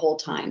here the whole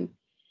time.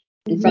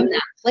 And from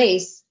that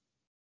place,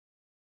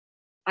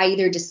 I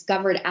either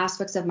discovered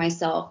aspects of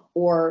myself,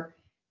 or,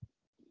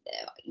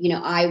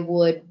 I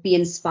would be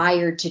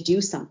inspired to do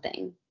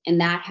something.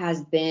 And that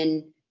has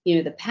been,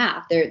 the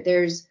path.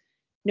 There's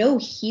no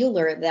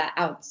healer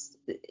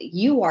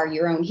you are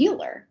your own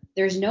healer.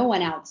 There's no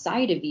one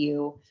outside of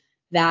you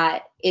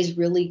that is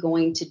really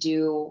going to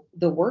do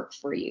the work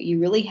for you. You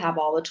really have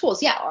all the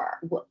tools. Yeah,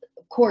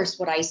 of course,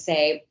 what I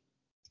say,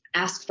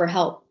 ask for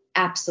help.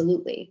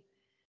 Absolutely.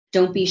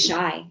 Don't be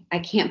shy. I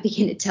can't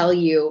begin to tell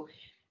you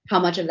how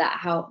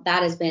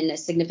that has been a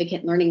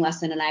significant learning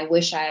lesson. And I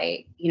wish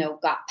I,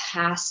 got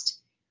past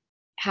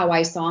how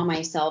I saw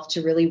myself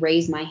to really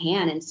raise my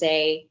hand and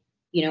say,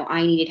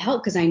 I needed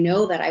help, because I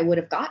know that I would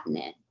have gotten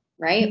it.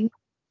 Right.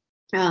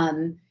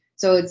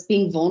 So it's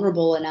being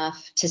vulnerable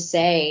enough to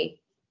say,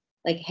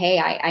 like, hey,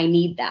 I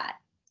need that.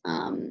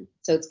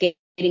 So it's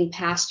getting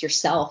past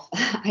yourself,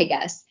 I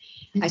guess.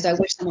 So I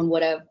wish someone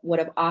would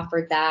have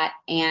offered that,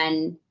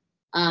 and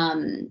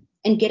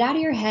get out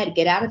of your head,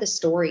 get out of the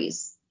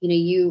stories.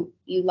 You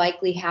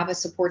likely have a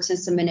support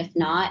system, and if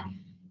not,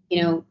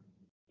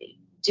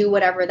 do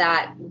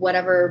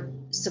whatever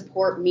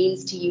support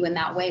means to you in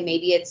that way.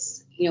 Maybe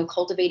it's,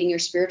 cultivating your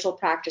spiritual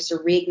practice,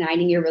 or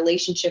reigniting your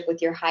relationship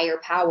with your higher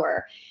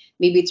power.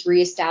 Maybe it's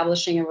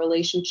reestablishing a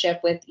relationship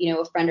with,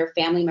 a friend or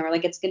family member.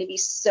 Like, it's going to be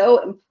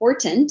so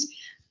important,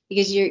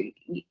 because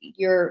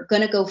you're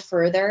going to go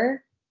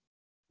further,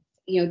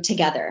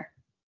 together,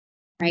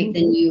 right?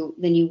 Than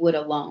you would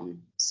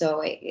alone.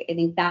 So I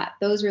think that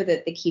those are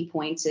the key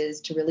points,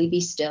 is to really be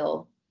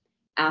still,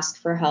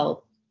 ask for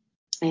help,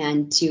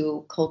 and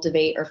to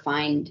cultivate or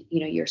find,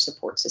 your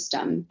support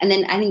system. And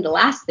then I think the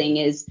last thing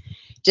is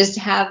just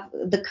have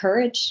the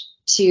courage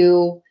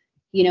to,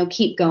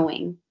 keep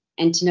going,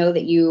 and to know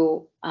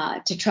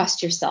that to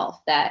trust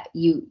yourself, that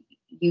you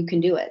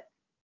can do it.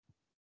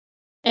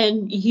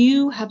 And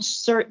you have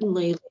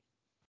certainly,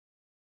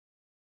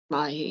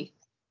 Mahi,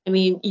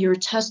 your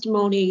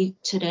testimony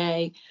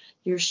today,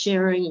 you're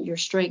sharing your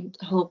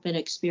strength, hope, and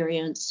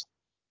experience.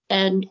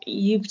 And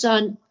you've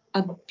done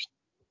a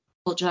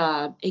beautiful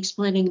job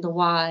explaining the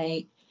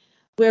why,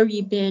 where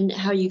you've been,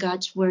 how you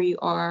got to where you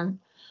are.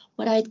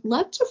 What I'd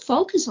love to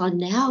focus on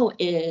now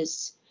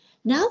is,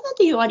 now that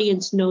the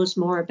audience knows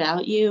more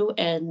about you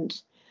and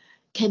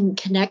can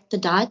connect the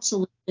dots a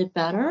little bit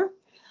better,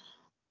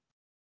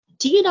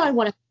 Dee and I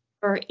want to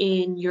cover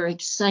in your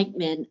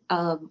excitement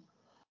of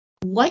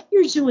what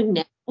you're doing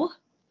now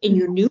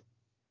in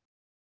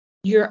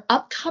your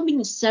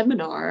upcoming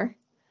seminar,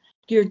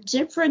 your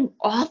different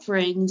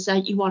offerings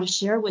that you want to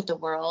share with the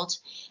world,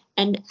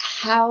 and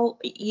how,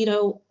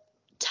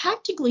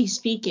 tactically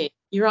speaking,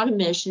 you're on a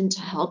mission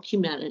to help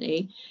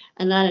humanity,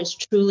 and that is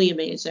truly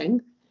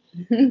amazing.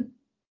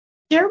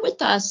 Share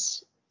with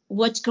us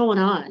what's going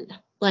on,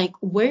 like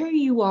where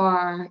you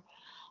are,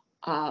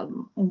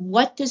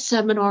 what this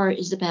seminar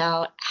is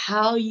about,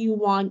 how you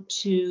want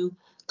to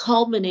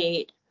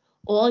culminate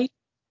all your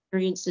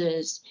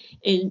experiences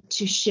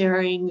into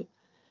sharing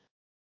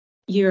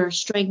your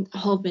strength,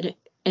 hope, and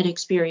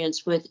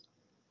experience with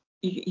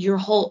your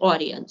whole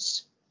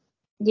audience.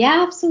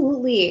 Yeah,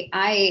 absolutely.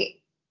 I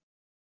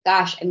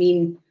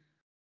mean,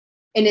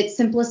 in its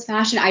simplest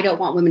fashion, I don't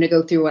want women to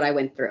go through what I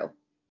went through,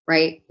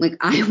 right? Like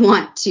I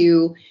want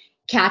to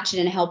catch it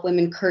and help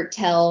women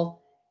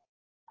curtail,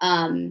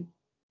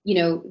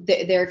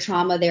 their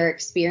trauma, their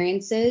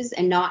experiences,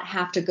 and not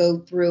have to go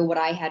through what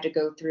I had to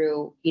go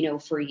through,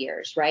 for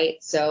years, right?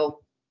 So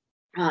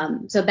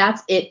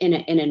that's it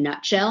in a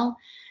nutshell.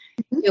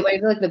 But I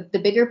feel like the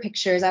bigger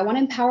picture is I want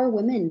to empower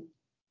women.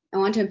 I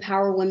want to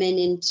empower women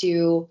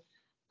into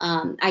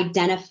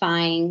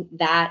identifying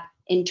that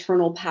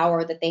internal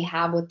power that they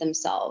have with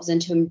themselves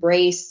and to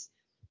embrace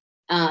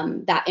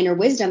that inner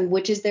wisdom,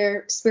 which is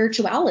their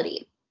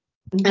spirituality.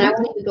 And I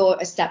want to go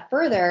a step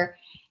further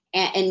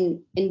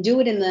and do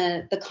it in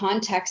the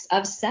context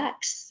of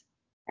sex,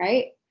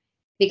 right?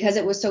 Because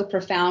it was so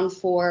profound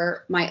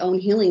for my own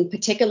healing,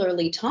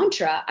 particularly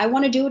Tantra. I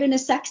want to do it in a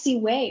sexy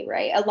way,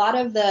 right? A lot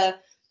of the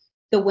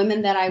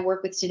women that I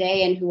work with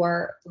today and who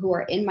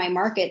are in my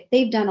market,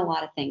 they've done a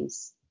lot of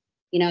things.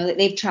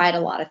 They've tried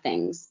a lot of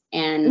things,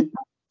 and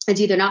it's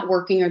either not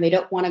working or they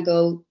don't want to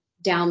go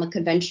down the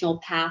conventional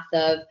path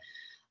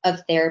of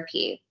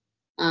therapy.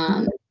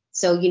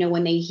 So,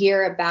 when they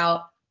hear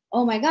about,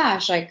 oh my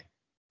gosh, like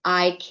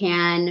I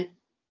can,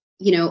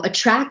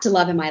 attract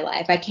love in my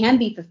life, I can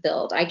be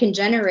fulfilled, I can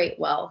generate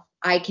wealth,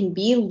 I can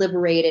be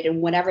liberated,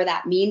 and whatever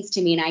that means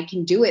to me, and I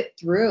can do it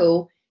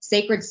through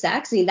sacred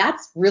sex. I mean,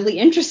 that's really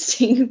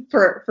interesting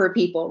for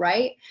people,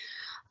 right?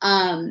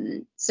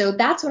 So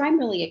that's what I'm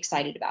really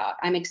excited about.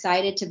 I'm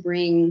excited to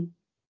bring,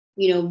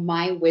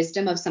 my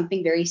wisdom of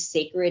something very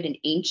sacred and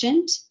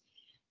ancient,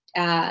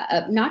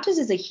 not just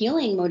as a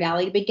healing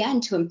modality, but again,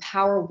 to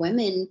empower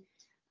women,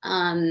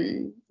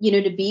 to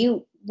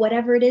be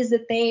whatever it is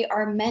that they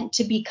are meant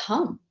to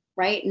become,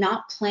 right?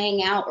 Not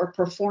playing out or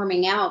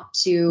performing out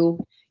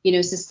to,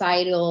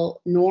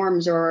 societal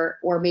norms or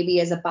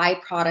maybe as a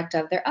byproduct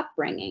of their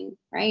upbringing,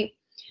 right?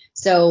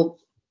 So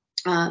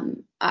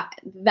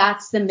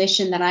that's the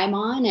mission that I'm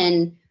on.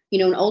 And,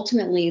 and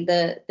ultimately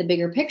the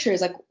bigger picture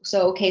is like,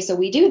 so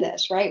we do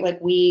this, right? Like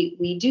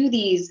we do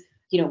these,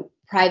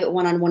 private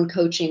one-on-one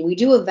coaching, we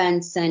do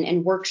events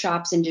and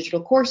workshops and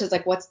digital courses.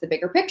 Like, what's the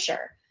bigger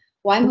picture?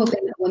 Well, I'm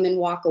hoping that women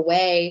walk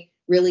away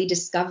really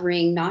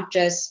discovering not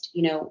just,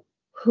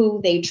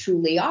 who they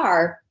truly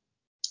are,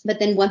 but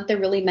then what they're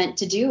really meant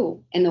to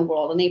do in the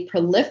world. And they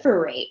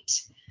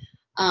proliferate,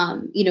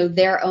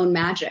 their own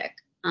magic.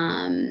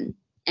 And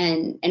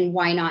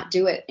why not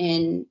do it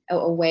in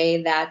a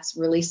way that's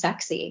really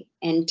sexy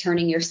and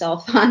turning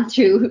yourself on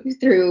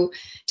through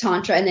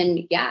Tantra. And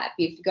then, if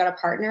you've got a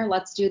partner,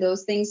 let's do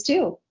those things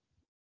too.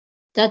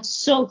 That's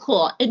so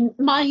cool. And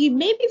Mahi,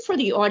 maybe for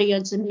the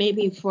audience and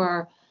maybe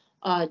for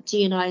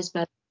D&I's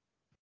better,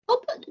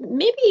 help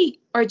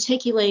maybe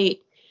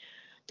articulate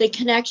the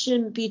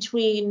connection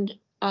between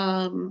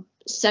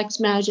sex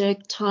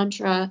magic,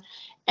 Tantra,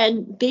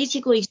 and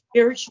basically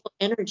spiritual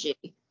energy.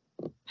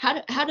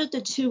 How did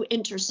the two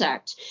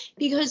intersect?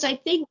 Because I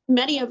think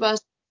many of us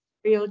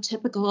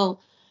stereotypical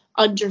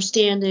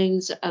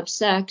understandings of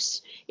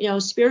sex,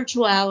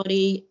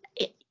 spirituality,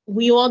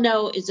 we all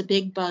know is a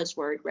big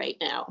buzzword right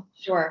now.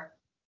 Sure.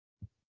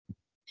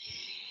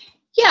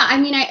 Yeah, I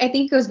mean, I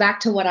think it goes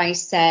back to what I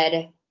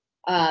said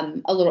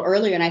a little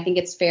earlier, and I think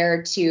it's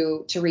fair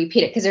to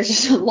repeat it because there's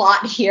just a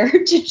lot here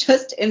to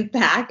just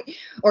unpack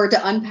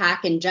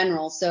in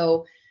general.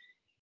 So,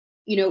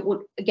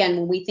 again,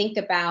 when we think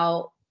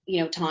about,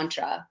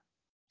 Tantra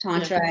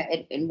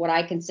in what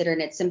I consider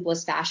in its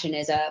simplest fashion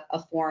is a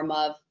form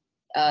of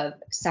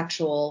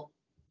sexual,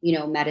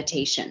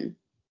 meditation.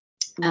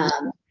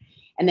 And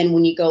then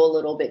when you go a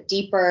little bit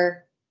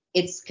deeper,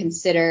 it's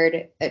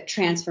considered a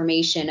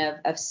transformation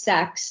of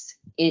sex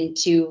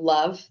into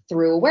love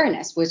through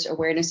awareness, which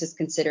awareness is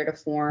considered a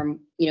form,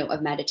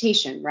 of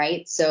meditation,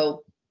 right?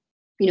 So,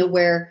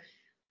 where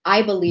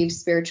I believe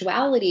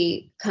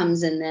spirituality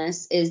comes in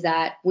this is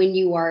that when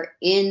you are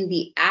in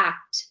the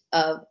act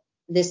of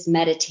this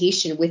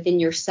meditation within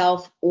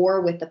yourself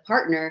or with the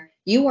partner,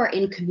 you are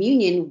in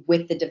communion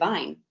with the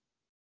divine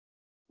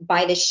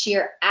by the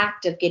sheer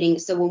act of getting.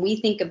 So when we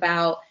think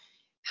about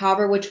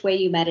however which way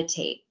you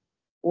meditate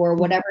or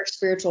whatever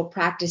spiritual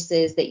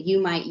practices that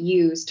you might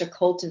use to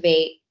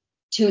cultivate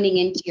tuning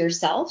into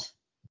yourself,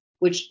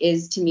 which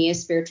is to me a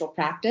spiritual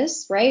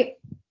practice, right?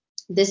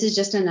 This is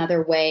just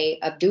another way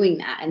of doing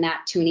that. And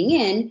that tuning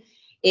in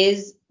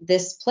is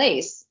this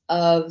place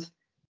of,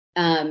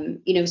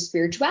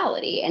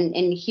 spirituality.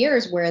 And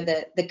here's where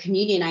the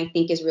communion I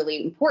think is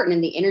really important.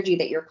 And the energy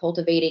that you're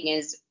cultivating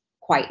is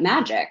quite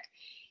magic,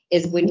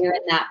 is when you're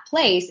in that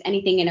place,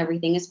 anything and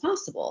everything is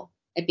possible.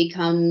 It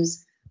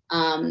becomes,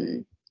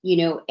 a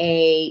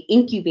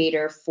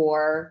incubator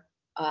for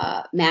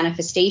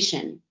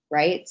manifestation,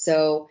 right?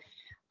 So,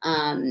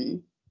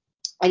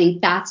 I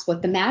think that's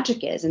what the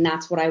magic is. And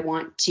that's what I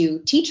want to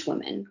teach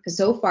women. Because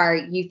so far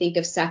you think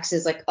of sex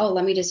as like, oh,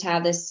 let me just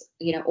have this,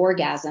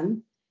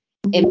 orgasm.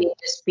 It may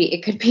just be,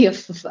 it could be a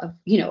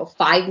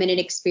 5-minute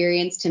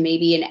experience to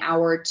maybe an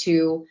hour or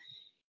two,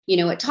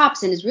 at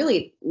tops, and is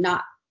really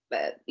not,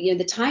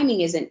 the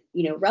timing isn't,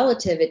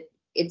 relative.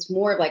 It's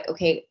more of like,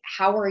 okay,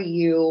 how are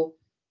you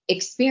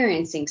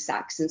experiencing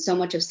sex? And so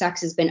much of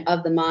sex has been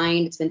of the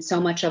mind. It's been so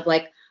much of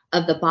like,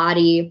 of the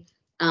body,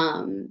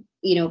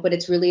 but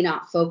it's really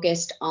not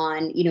focused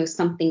on,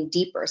 something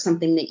deeper,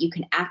 something that you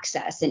can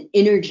access, an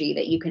energy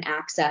that you can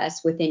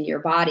access within your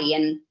body.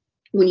 And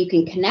when you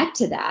can connect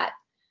to that,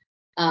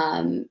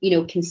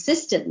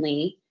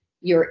 consistently,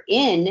 you're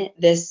in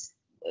this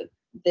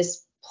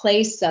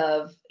place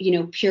of,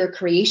 pure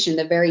creation,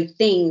 the very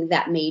thing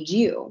that made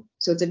you.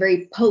 So it's a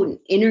very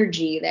potent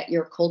energy that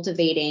you're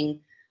cultivating.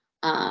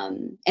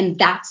 And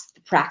that's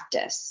the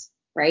practice,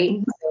 right?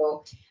 Mm-hmm.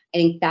 So I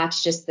think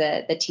that's just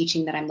the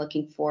teaching that I'm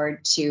looking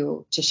forward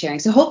to sharing.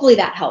 So hopefully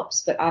that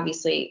helps, but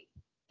obviously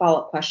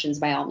follow-up questions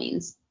by all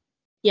means.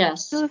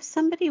 Yes. So if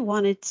somebody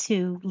wanted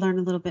to learn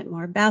a little bit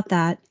more about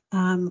that,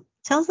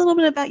 tell us a little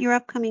bit about your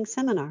upcoming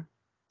seminar.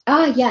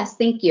 Yes,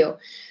 thank you.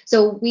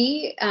 So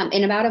we,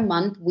 in about a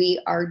month,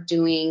 we are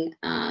doing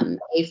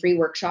a free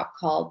workshop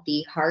called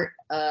The Heart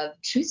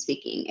of Truth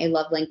Speaking, a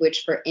love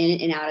language for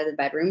in and out of the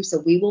bedroom. So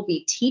we will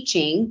be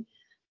teaching,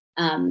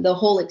 the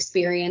whole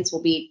experience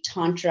will be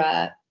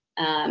Tantra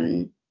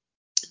in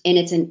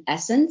its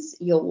essence.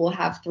 We'll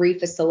have 3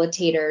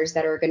 facilitators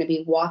that are going to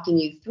be walking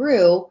you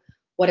through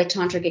what a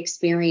tantric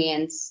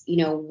experience,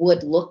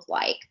 would look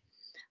like.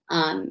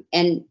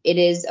 And it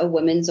is a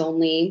women's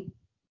only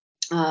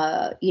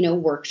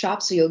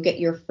workshop. So you'll get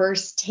your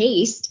first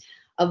taste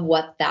of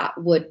what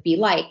that would be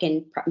like.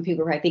 And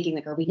people are probably thinking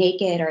like, are we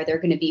naked? Are there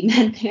going to be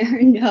men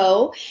there?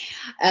 No.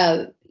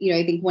 I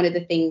think one of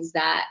the things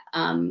that,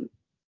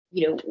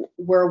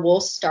 where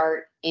we'll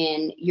start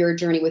in your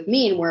journey with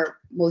me and where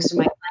most of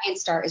my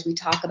clients start is we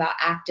talk about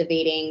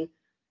activating,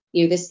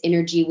 this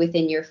energy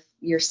within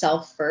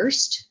yourself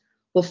first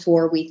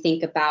before we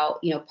think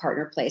about,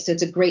 partner play. So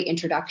it's a great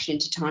introduction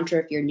to Tantra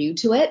if you're new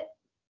to it.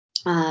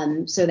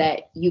 So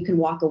that you can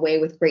walk away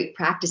with great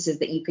practices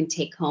that you can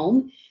take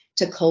home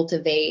to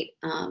cultivate,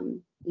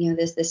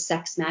 this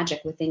sex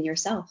magic within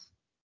yourself.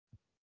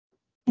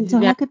 And so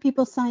how could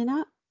people sign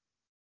up?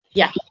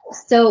 Yeah.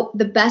 So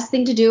the best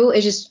thing to do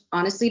is just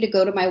honestly to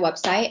go to my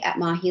website at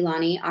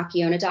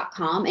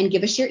mahilaniakiona.com and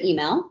give us your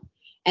email.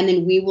 And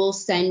then we will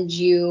send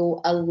you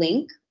a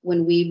link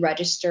when we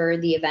register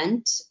the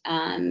event.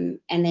 And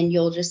then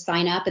you'll just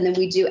sign up. And then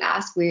we do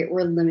ask, we're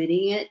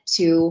limiting it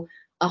to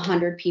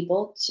 100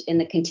 people in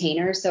the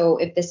container. So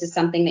if this is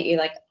something that you're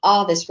like,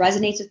 oh, this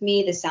resonates with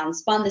me, this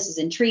sounds fun, this is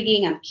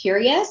intriguing, I'm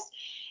curious,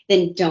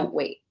 then don't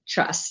wait,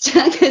 trust,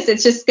 because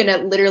it's just going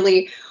to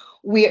literally,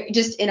 we're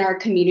just in our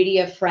community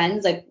of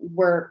friends, like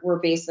we're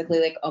basically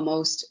like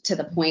almost to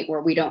the point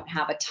where we don't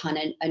have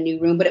a new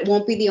room, but it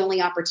won't be the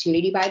only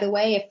opportunity, by the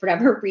way. If for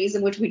whatever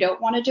reason, which we don't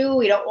want to do,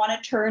 we don't want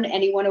to turn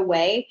anyone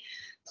away,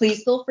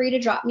 please feel free to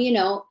drop me a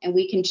note and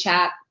we can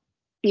chat,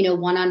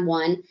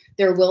 one-on-one.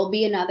 There will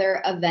be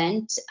another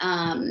event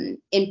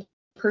in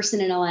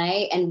person in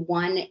LA and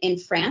one in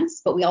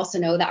France, but we also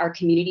know that our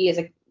community is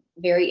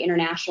very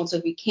international. So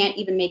if we can't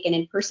even make an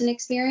in-person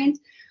experience,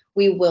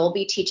 we will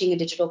be teaching a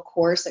digital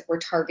course that we're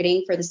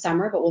targeting for the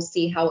summer, but we'll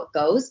see how it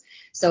goes.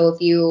 So if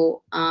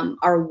you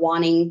are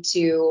wanting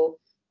to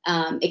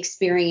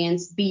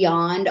experience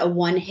beyond a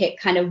one-hit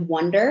kind of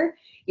wonder,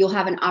 you'll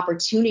have an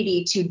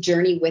opportunity to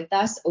journey with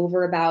us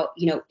over about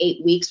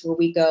 8 weeks, where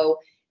we go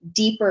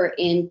deeper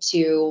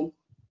into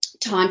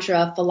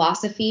Tantra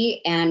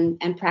philosophy and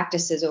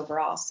practices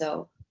overall.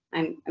 So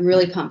I'm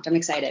really pumped. I'm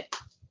excited.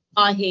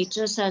 Hey,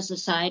 just as a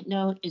side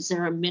note, is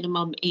there a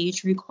minimum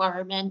age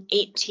requirement,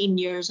 18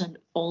 years and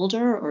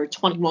older or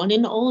 21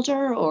 and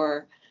older,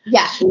 or?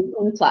 Yeah,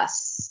 18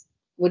 plus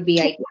would be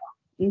ideal.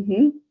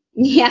 Mm-hmm.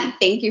 Yeah,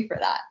 thank you for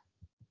that.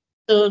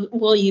 So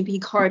will you be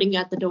carding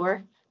at the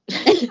door?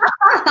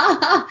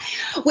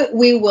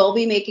 We will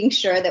be making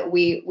sure that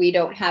we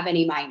don't have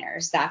any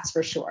minors, that's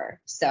for sure.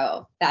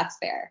 So that's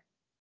fair.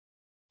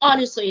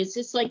 Honestly, is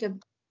this like a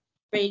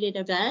rated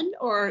event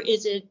or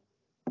is it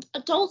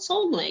adults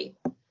only?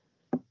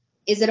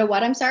 Is it a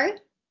what? I'm sorry?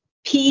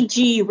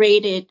 PG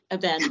rated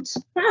event.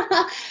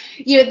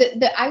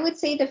 I would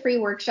say the free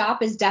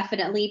workshop is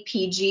definitely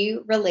PG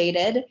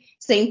related.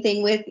 Same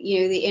thing with,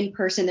 the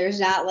in-person. There's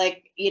not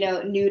like,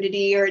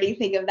 nudity or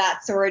anything of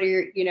that sort.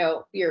 Or,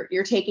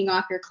 you're taking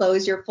off your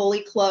clothes, you're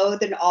fully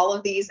clothed, and all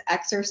of these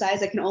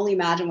exercises. I can only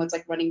imagine what's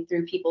like running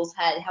through people's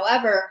head.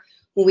 However,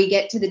 when we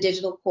get to the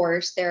digital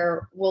course,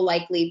 there will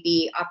likely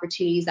be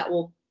opportunities that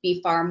will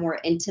be far more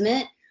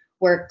intimate,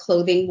 where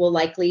clothing will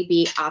likely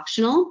be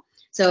optional.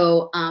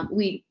 So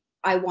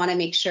I want to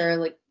make sure,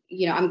 like,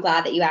 I'm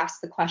glad that you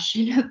asked the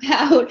question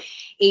about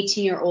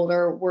 18 or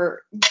older. We're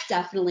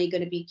definitely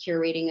going to be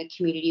curating a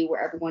community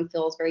where everyone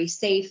feels very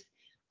safe,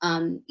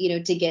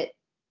 to get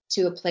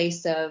to a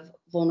place of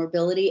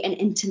vulnerability and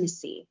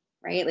intimacy,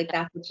 right? Like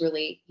that's what's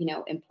really,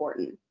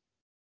 important.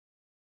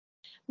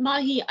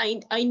 Mahi,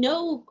 I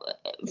know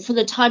for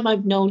the time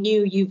I've known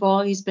you, you've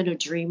always been a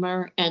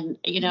dreamer. And,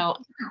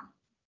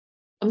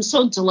 I'm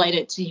so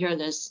delighted to hear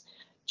this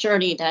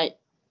journey that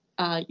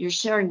you're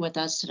sharing with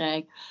us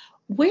today.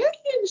 Where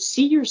do you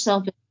see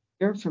yourself a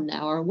year from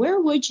now, or where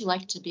would you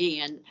like to be?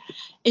 And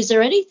is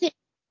there anything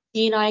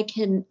Dee and I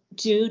can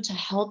do to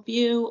help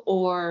you,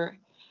 or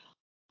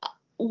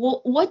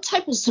what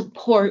type of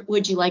support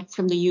would you like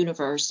from the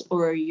universe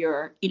or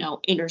your,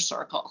 inner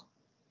circle?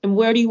 And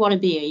where do you want to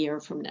be a year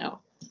from now?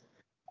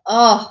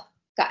 Oh,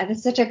 God,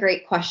 that's such a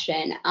great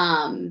question.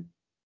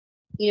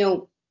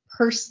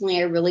 Personally,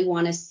 I really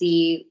want to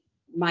see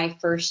my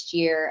first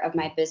year of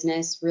my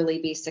business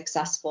really be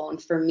successful.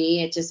 And for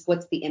me, it's just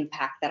what's the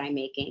impact that I'm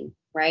making,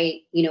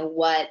 right?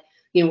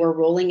 We're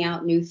rolling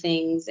out new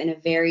things in a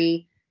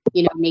very,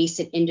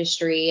 nascent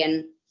industry.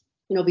 And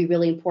it'll be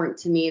really important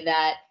to me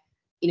that,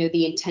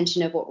 the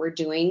intention of what we're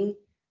doing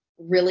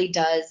really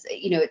does,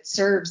 it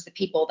serves the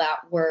people that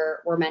we're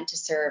meant to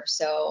serve.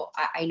 So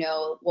I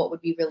know what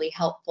would be really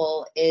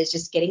helpful is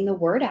just getting the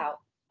word out.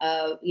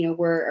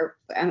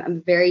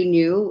 I'm very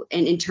new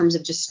in terms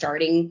of just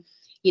starting,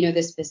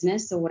 this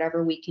business. So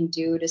whatever we can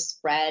do to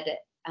spread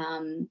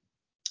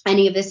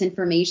any of this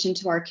information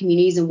to our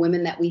communities and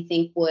women that we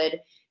think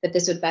that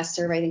this would best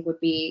serve, I think would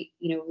be,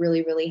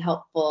 really, really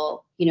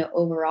helpful,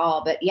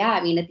 overall. But yeah,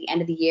 I mean, at the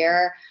end of the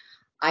year,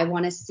 I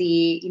want to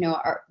see,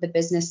 the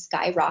business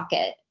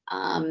skyrocket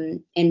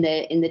in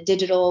the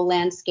digital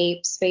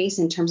landscape space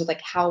in terms of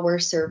like how we're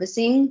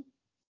servicing,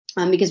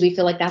 because we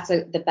feel like that's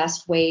the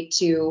best way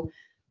to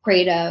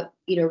create a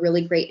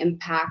really great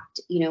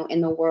impact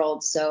in the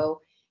world. So,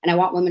 and I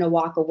want women to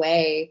walk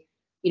away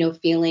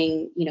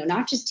feeling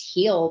not just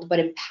healed but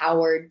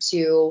empowered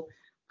to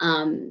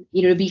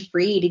to be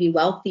free, to be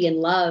wealthy and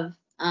love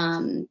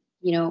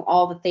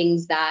all the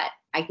things that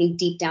I think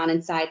deep down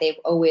inside they've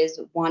always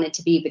wanted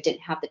to be but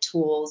didn't have the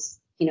tools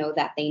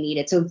that they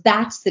needed. So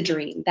that's the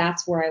dream.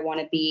 That's where I want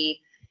to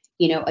be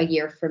a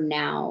year from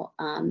now,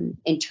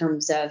 in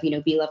terms of,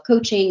 Be Love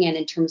coaching and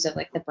in terms of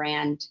like the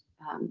brand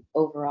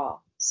overall.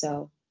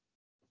 So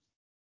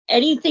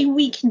anything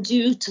we can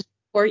do to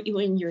support you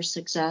in your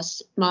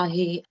success,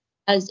 Mahi,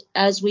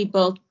 as we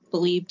both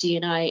believe, Dee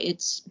and I,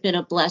 it's been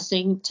a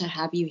blessing to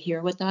have you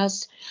here with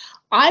us.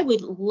 I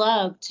would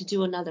love to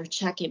do another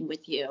check-in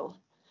with you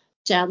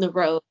down the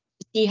road,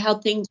 see how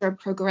things are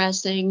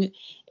progressing.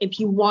 If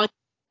you want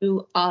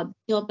to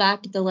peel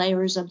back the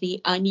layers of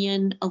the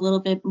onion a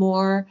little bit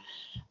more,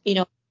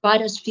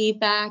 provide us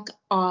feedback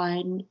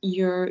on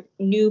your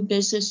new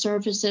business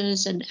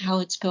services and how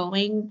it's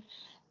going.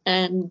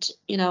 And,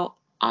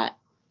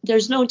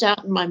 there's no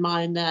doubt in my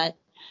mind that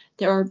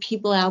there are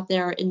people out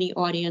there in the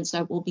audience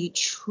that will be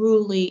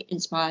truly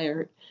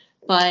inspired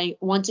by,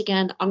 once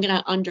again, I'm going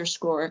to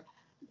underscore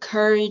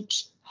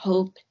courage,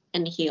 hope,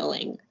 and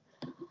healing.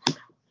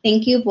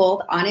 Thank you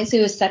both. Honestly,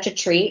 it was such a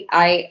treat.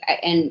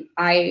 I'm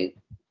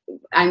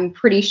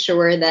pretty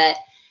sure that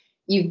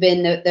you've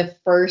been the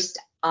first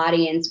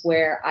audience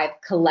where I've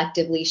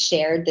collectively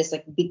shared this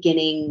like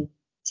beginning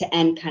to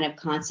end kind of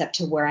concept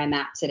to where I'm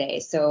at today.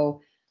 So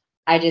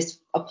I just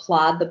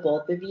applaud the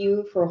both of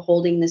you for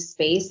holding this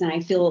space, and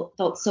I felt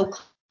so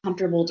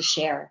comfortable to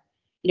share.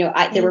 There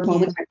were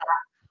moments where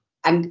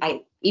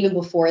I even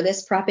before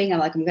this prepping, I'm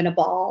like, I'm gonna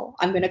bawl,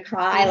 I'm gonna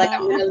cry, like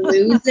I'm gonna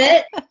lose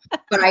it.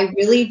 But I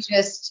really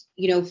just,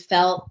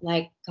 felt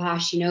like,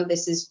 gosh,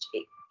 this is,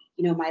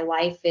 my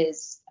life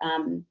is,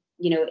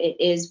 it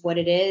is what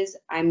it is.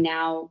 I'm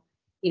now,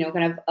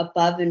 kind of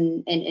above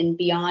and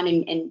beyond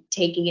and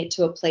taking it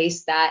to a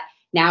place that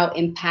now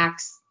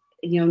impacts,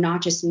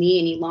 not just me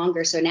any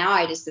longer. So now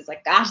I just, it's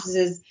like, gosh, this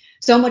is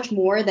so much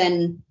more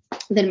than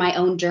my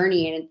own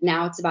journey. And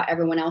now it's about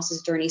everyone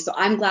else's journey. So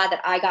I'm glad that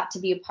I got to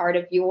be a part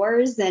of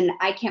yours, and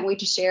I can't wait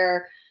to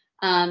share,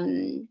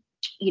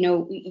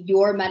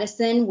 your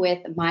medicine with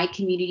my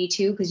community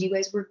too, because you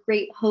guys were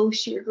great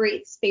hosts, you're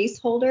great space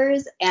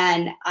holders.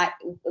 And I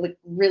like,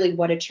 really,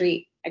 what a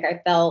treat. Like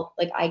I felt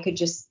like I could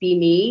just be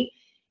me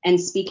and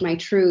speak my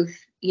truth,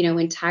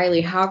 entirely,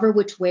 however,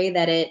 which way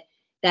that it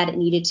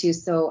needed to.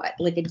 So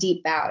like a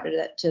deep bow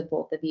to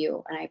both of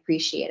you, and I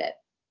appreciate it.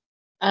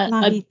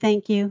 Mahi,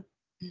 thank you.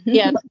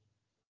 Yeah.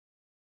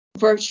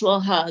 Virtual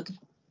hug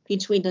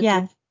between the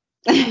yes.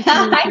 Between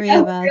the three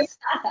of us.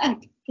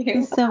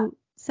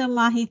 So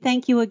Mahi,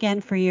 thank you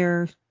again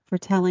for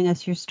telling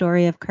us your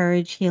story of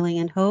courage, healing,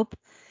 and hope.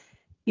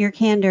 Your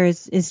candor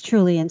is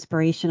truly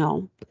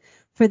inspirational.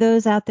 For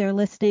those out there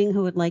listening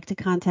who would like to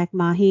contact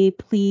Mahi,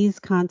 please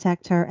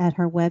contact her at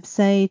her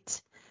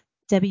website,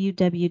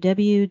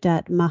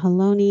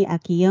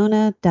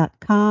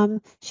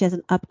 www.mahaloniakiona.com. She has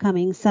an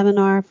upcoming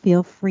seminar.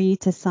 Feel free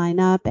to sign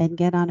up and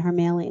get on her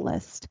mailing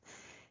list.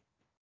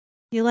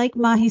 If you like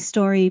Mahi's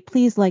story,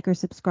 please like or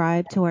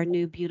subscribe to our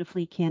new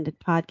Beautifully Candid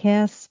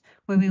podcast,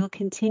 where we will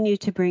continue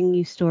to bring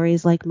you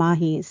stories like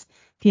Mahi's.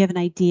 If you have an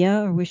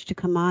idea or wish to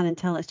come on and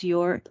tell us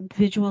your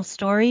individual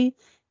story,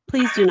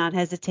 please do not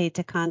hesitate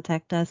to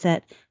contact us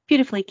at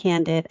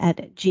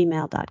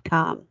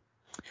beautifullycandid@gmail.com.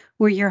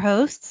 We're your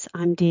hosts.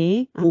 I'm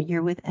Dee. I'm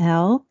here with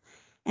Elle.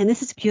 And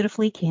this is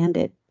Beautifully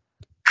Candid.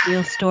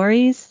 Real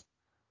stories,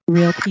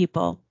 real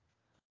people.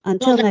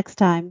 Until next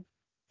time,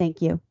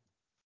 thank you.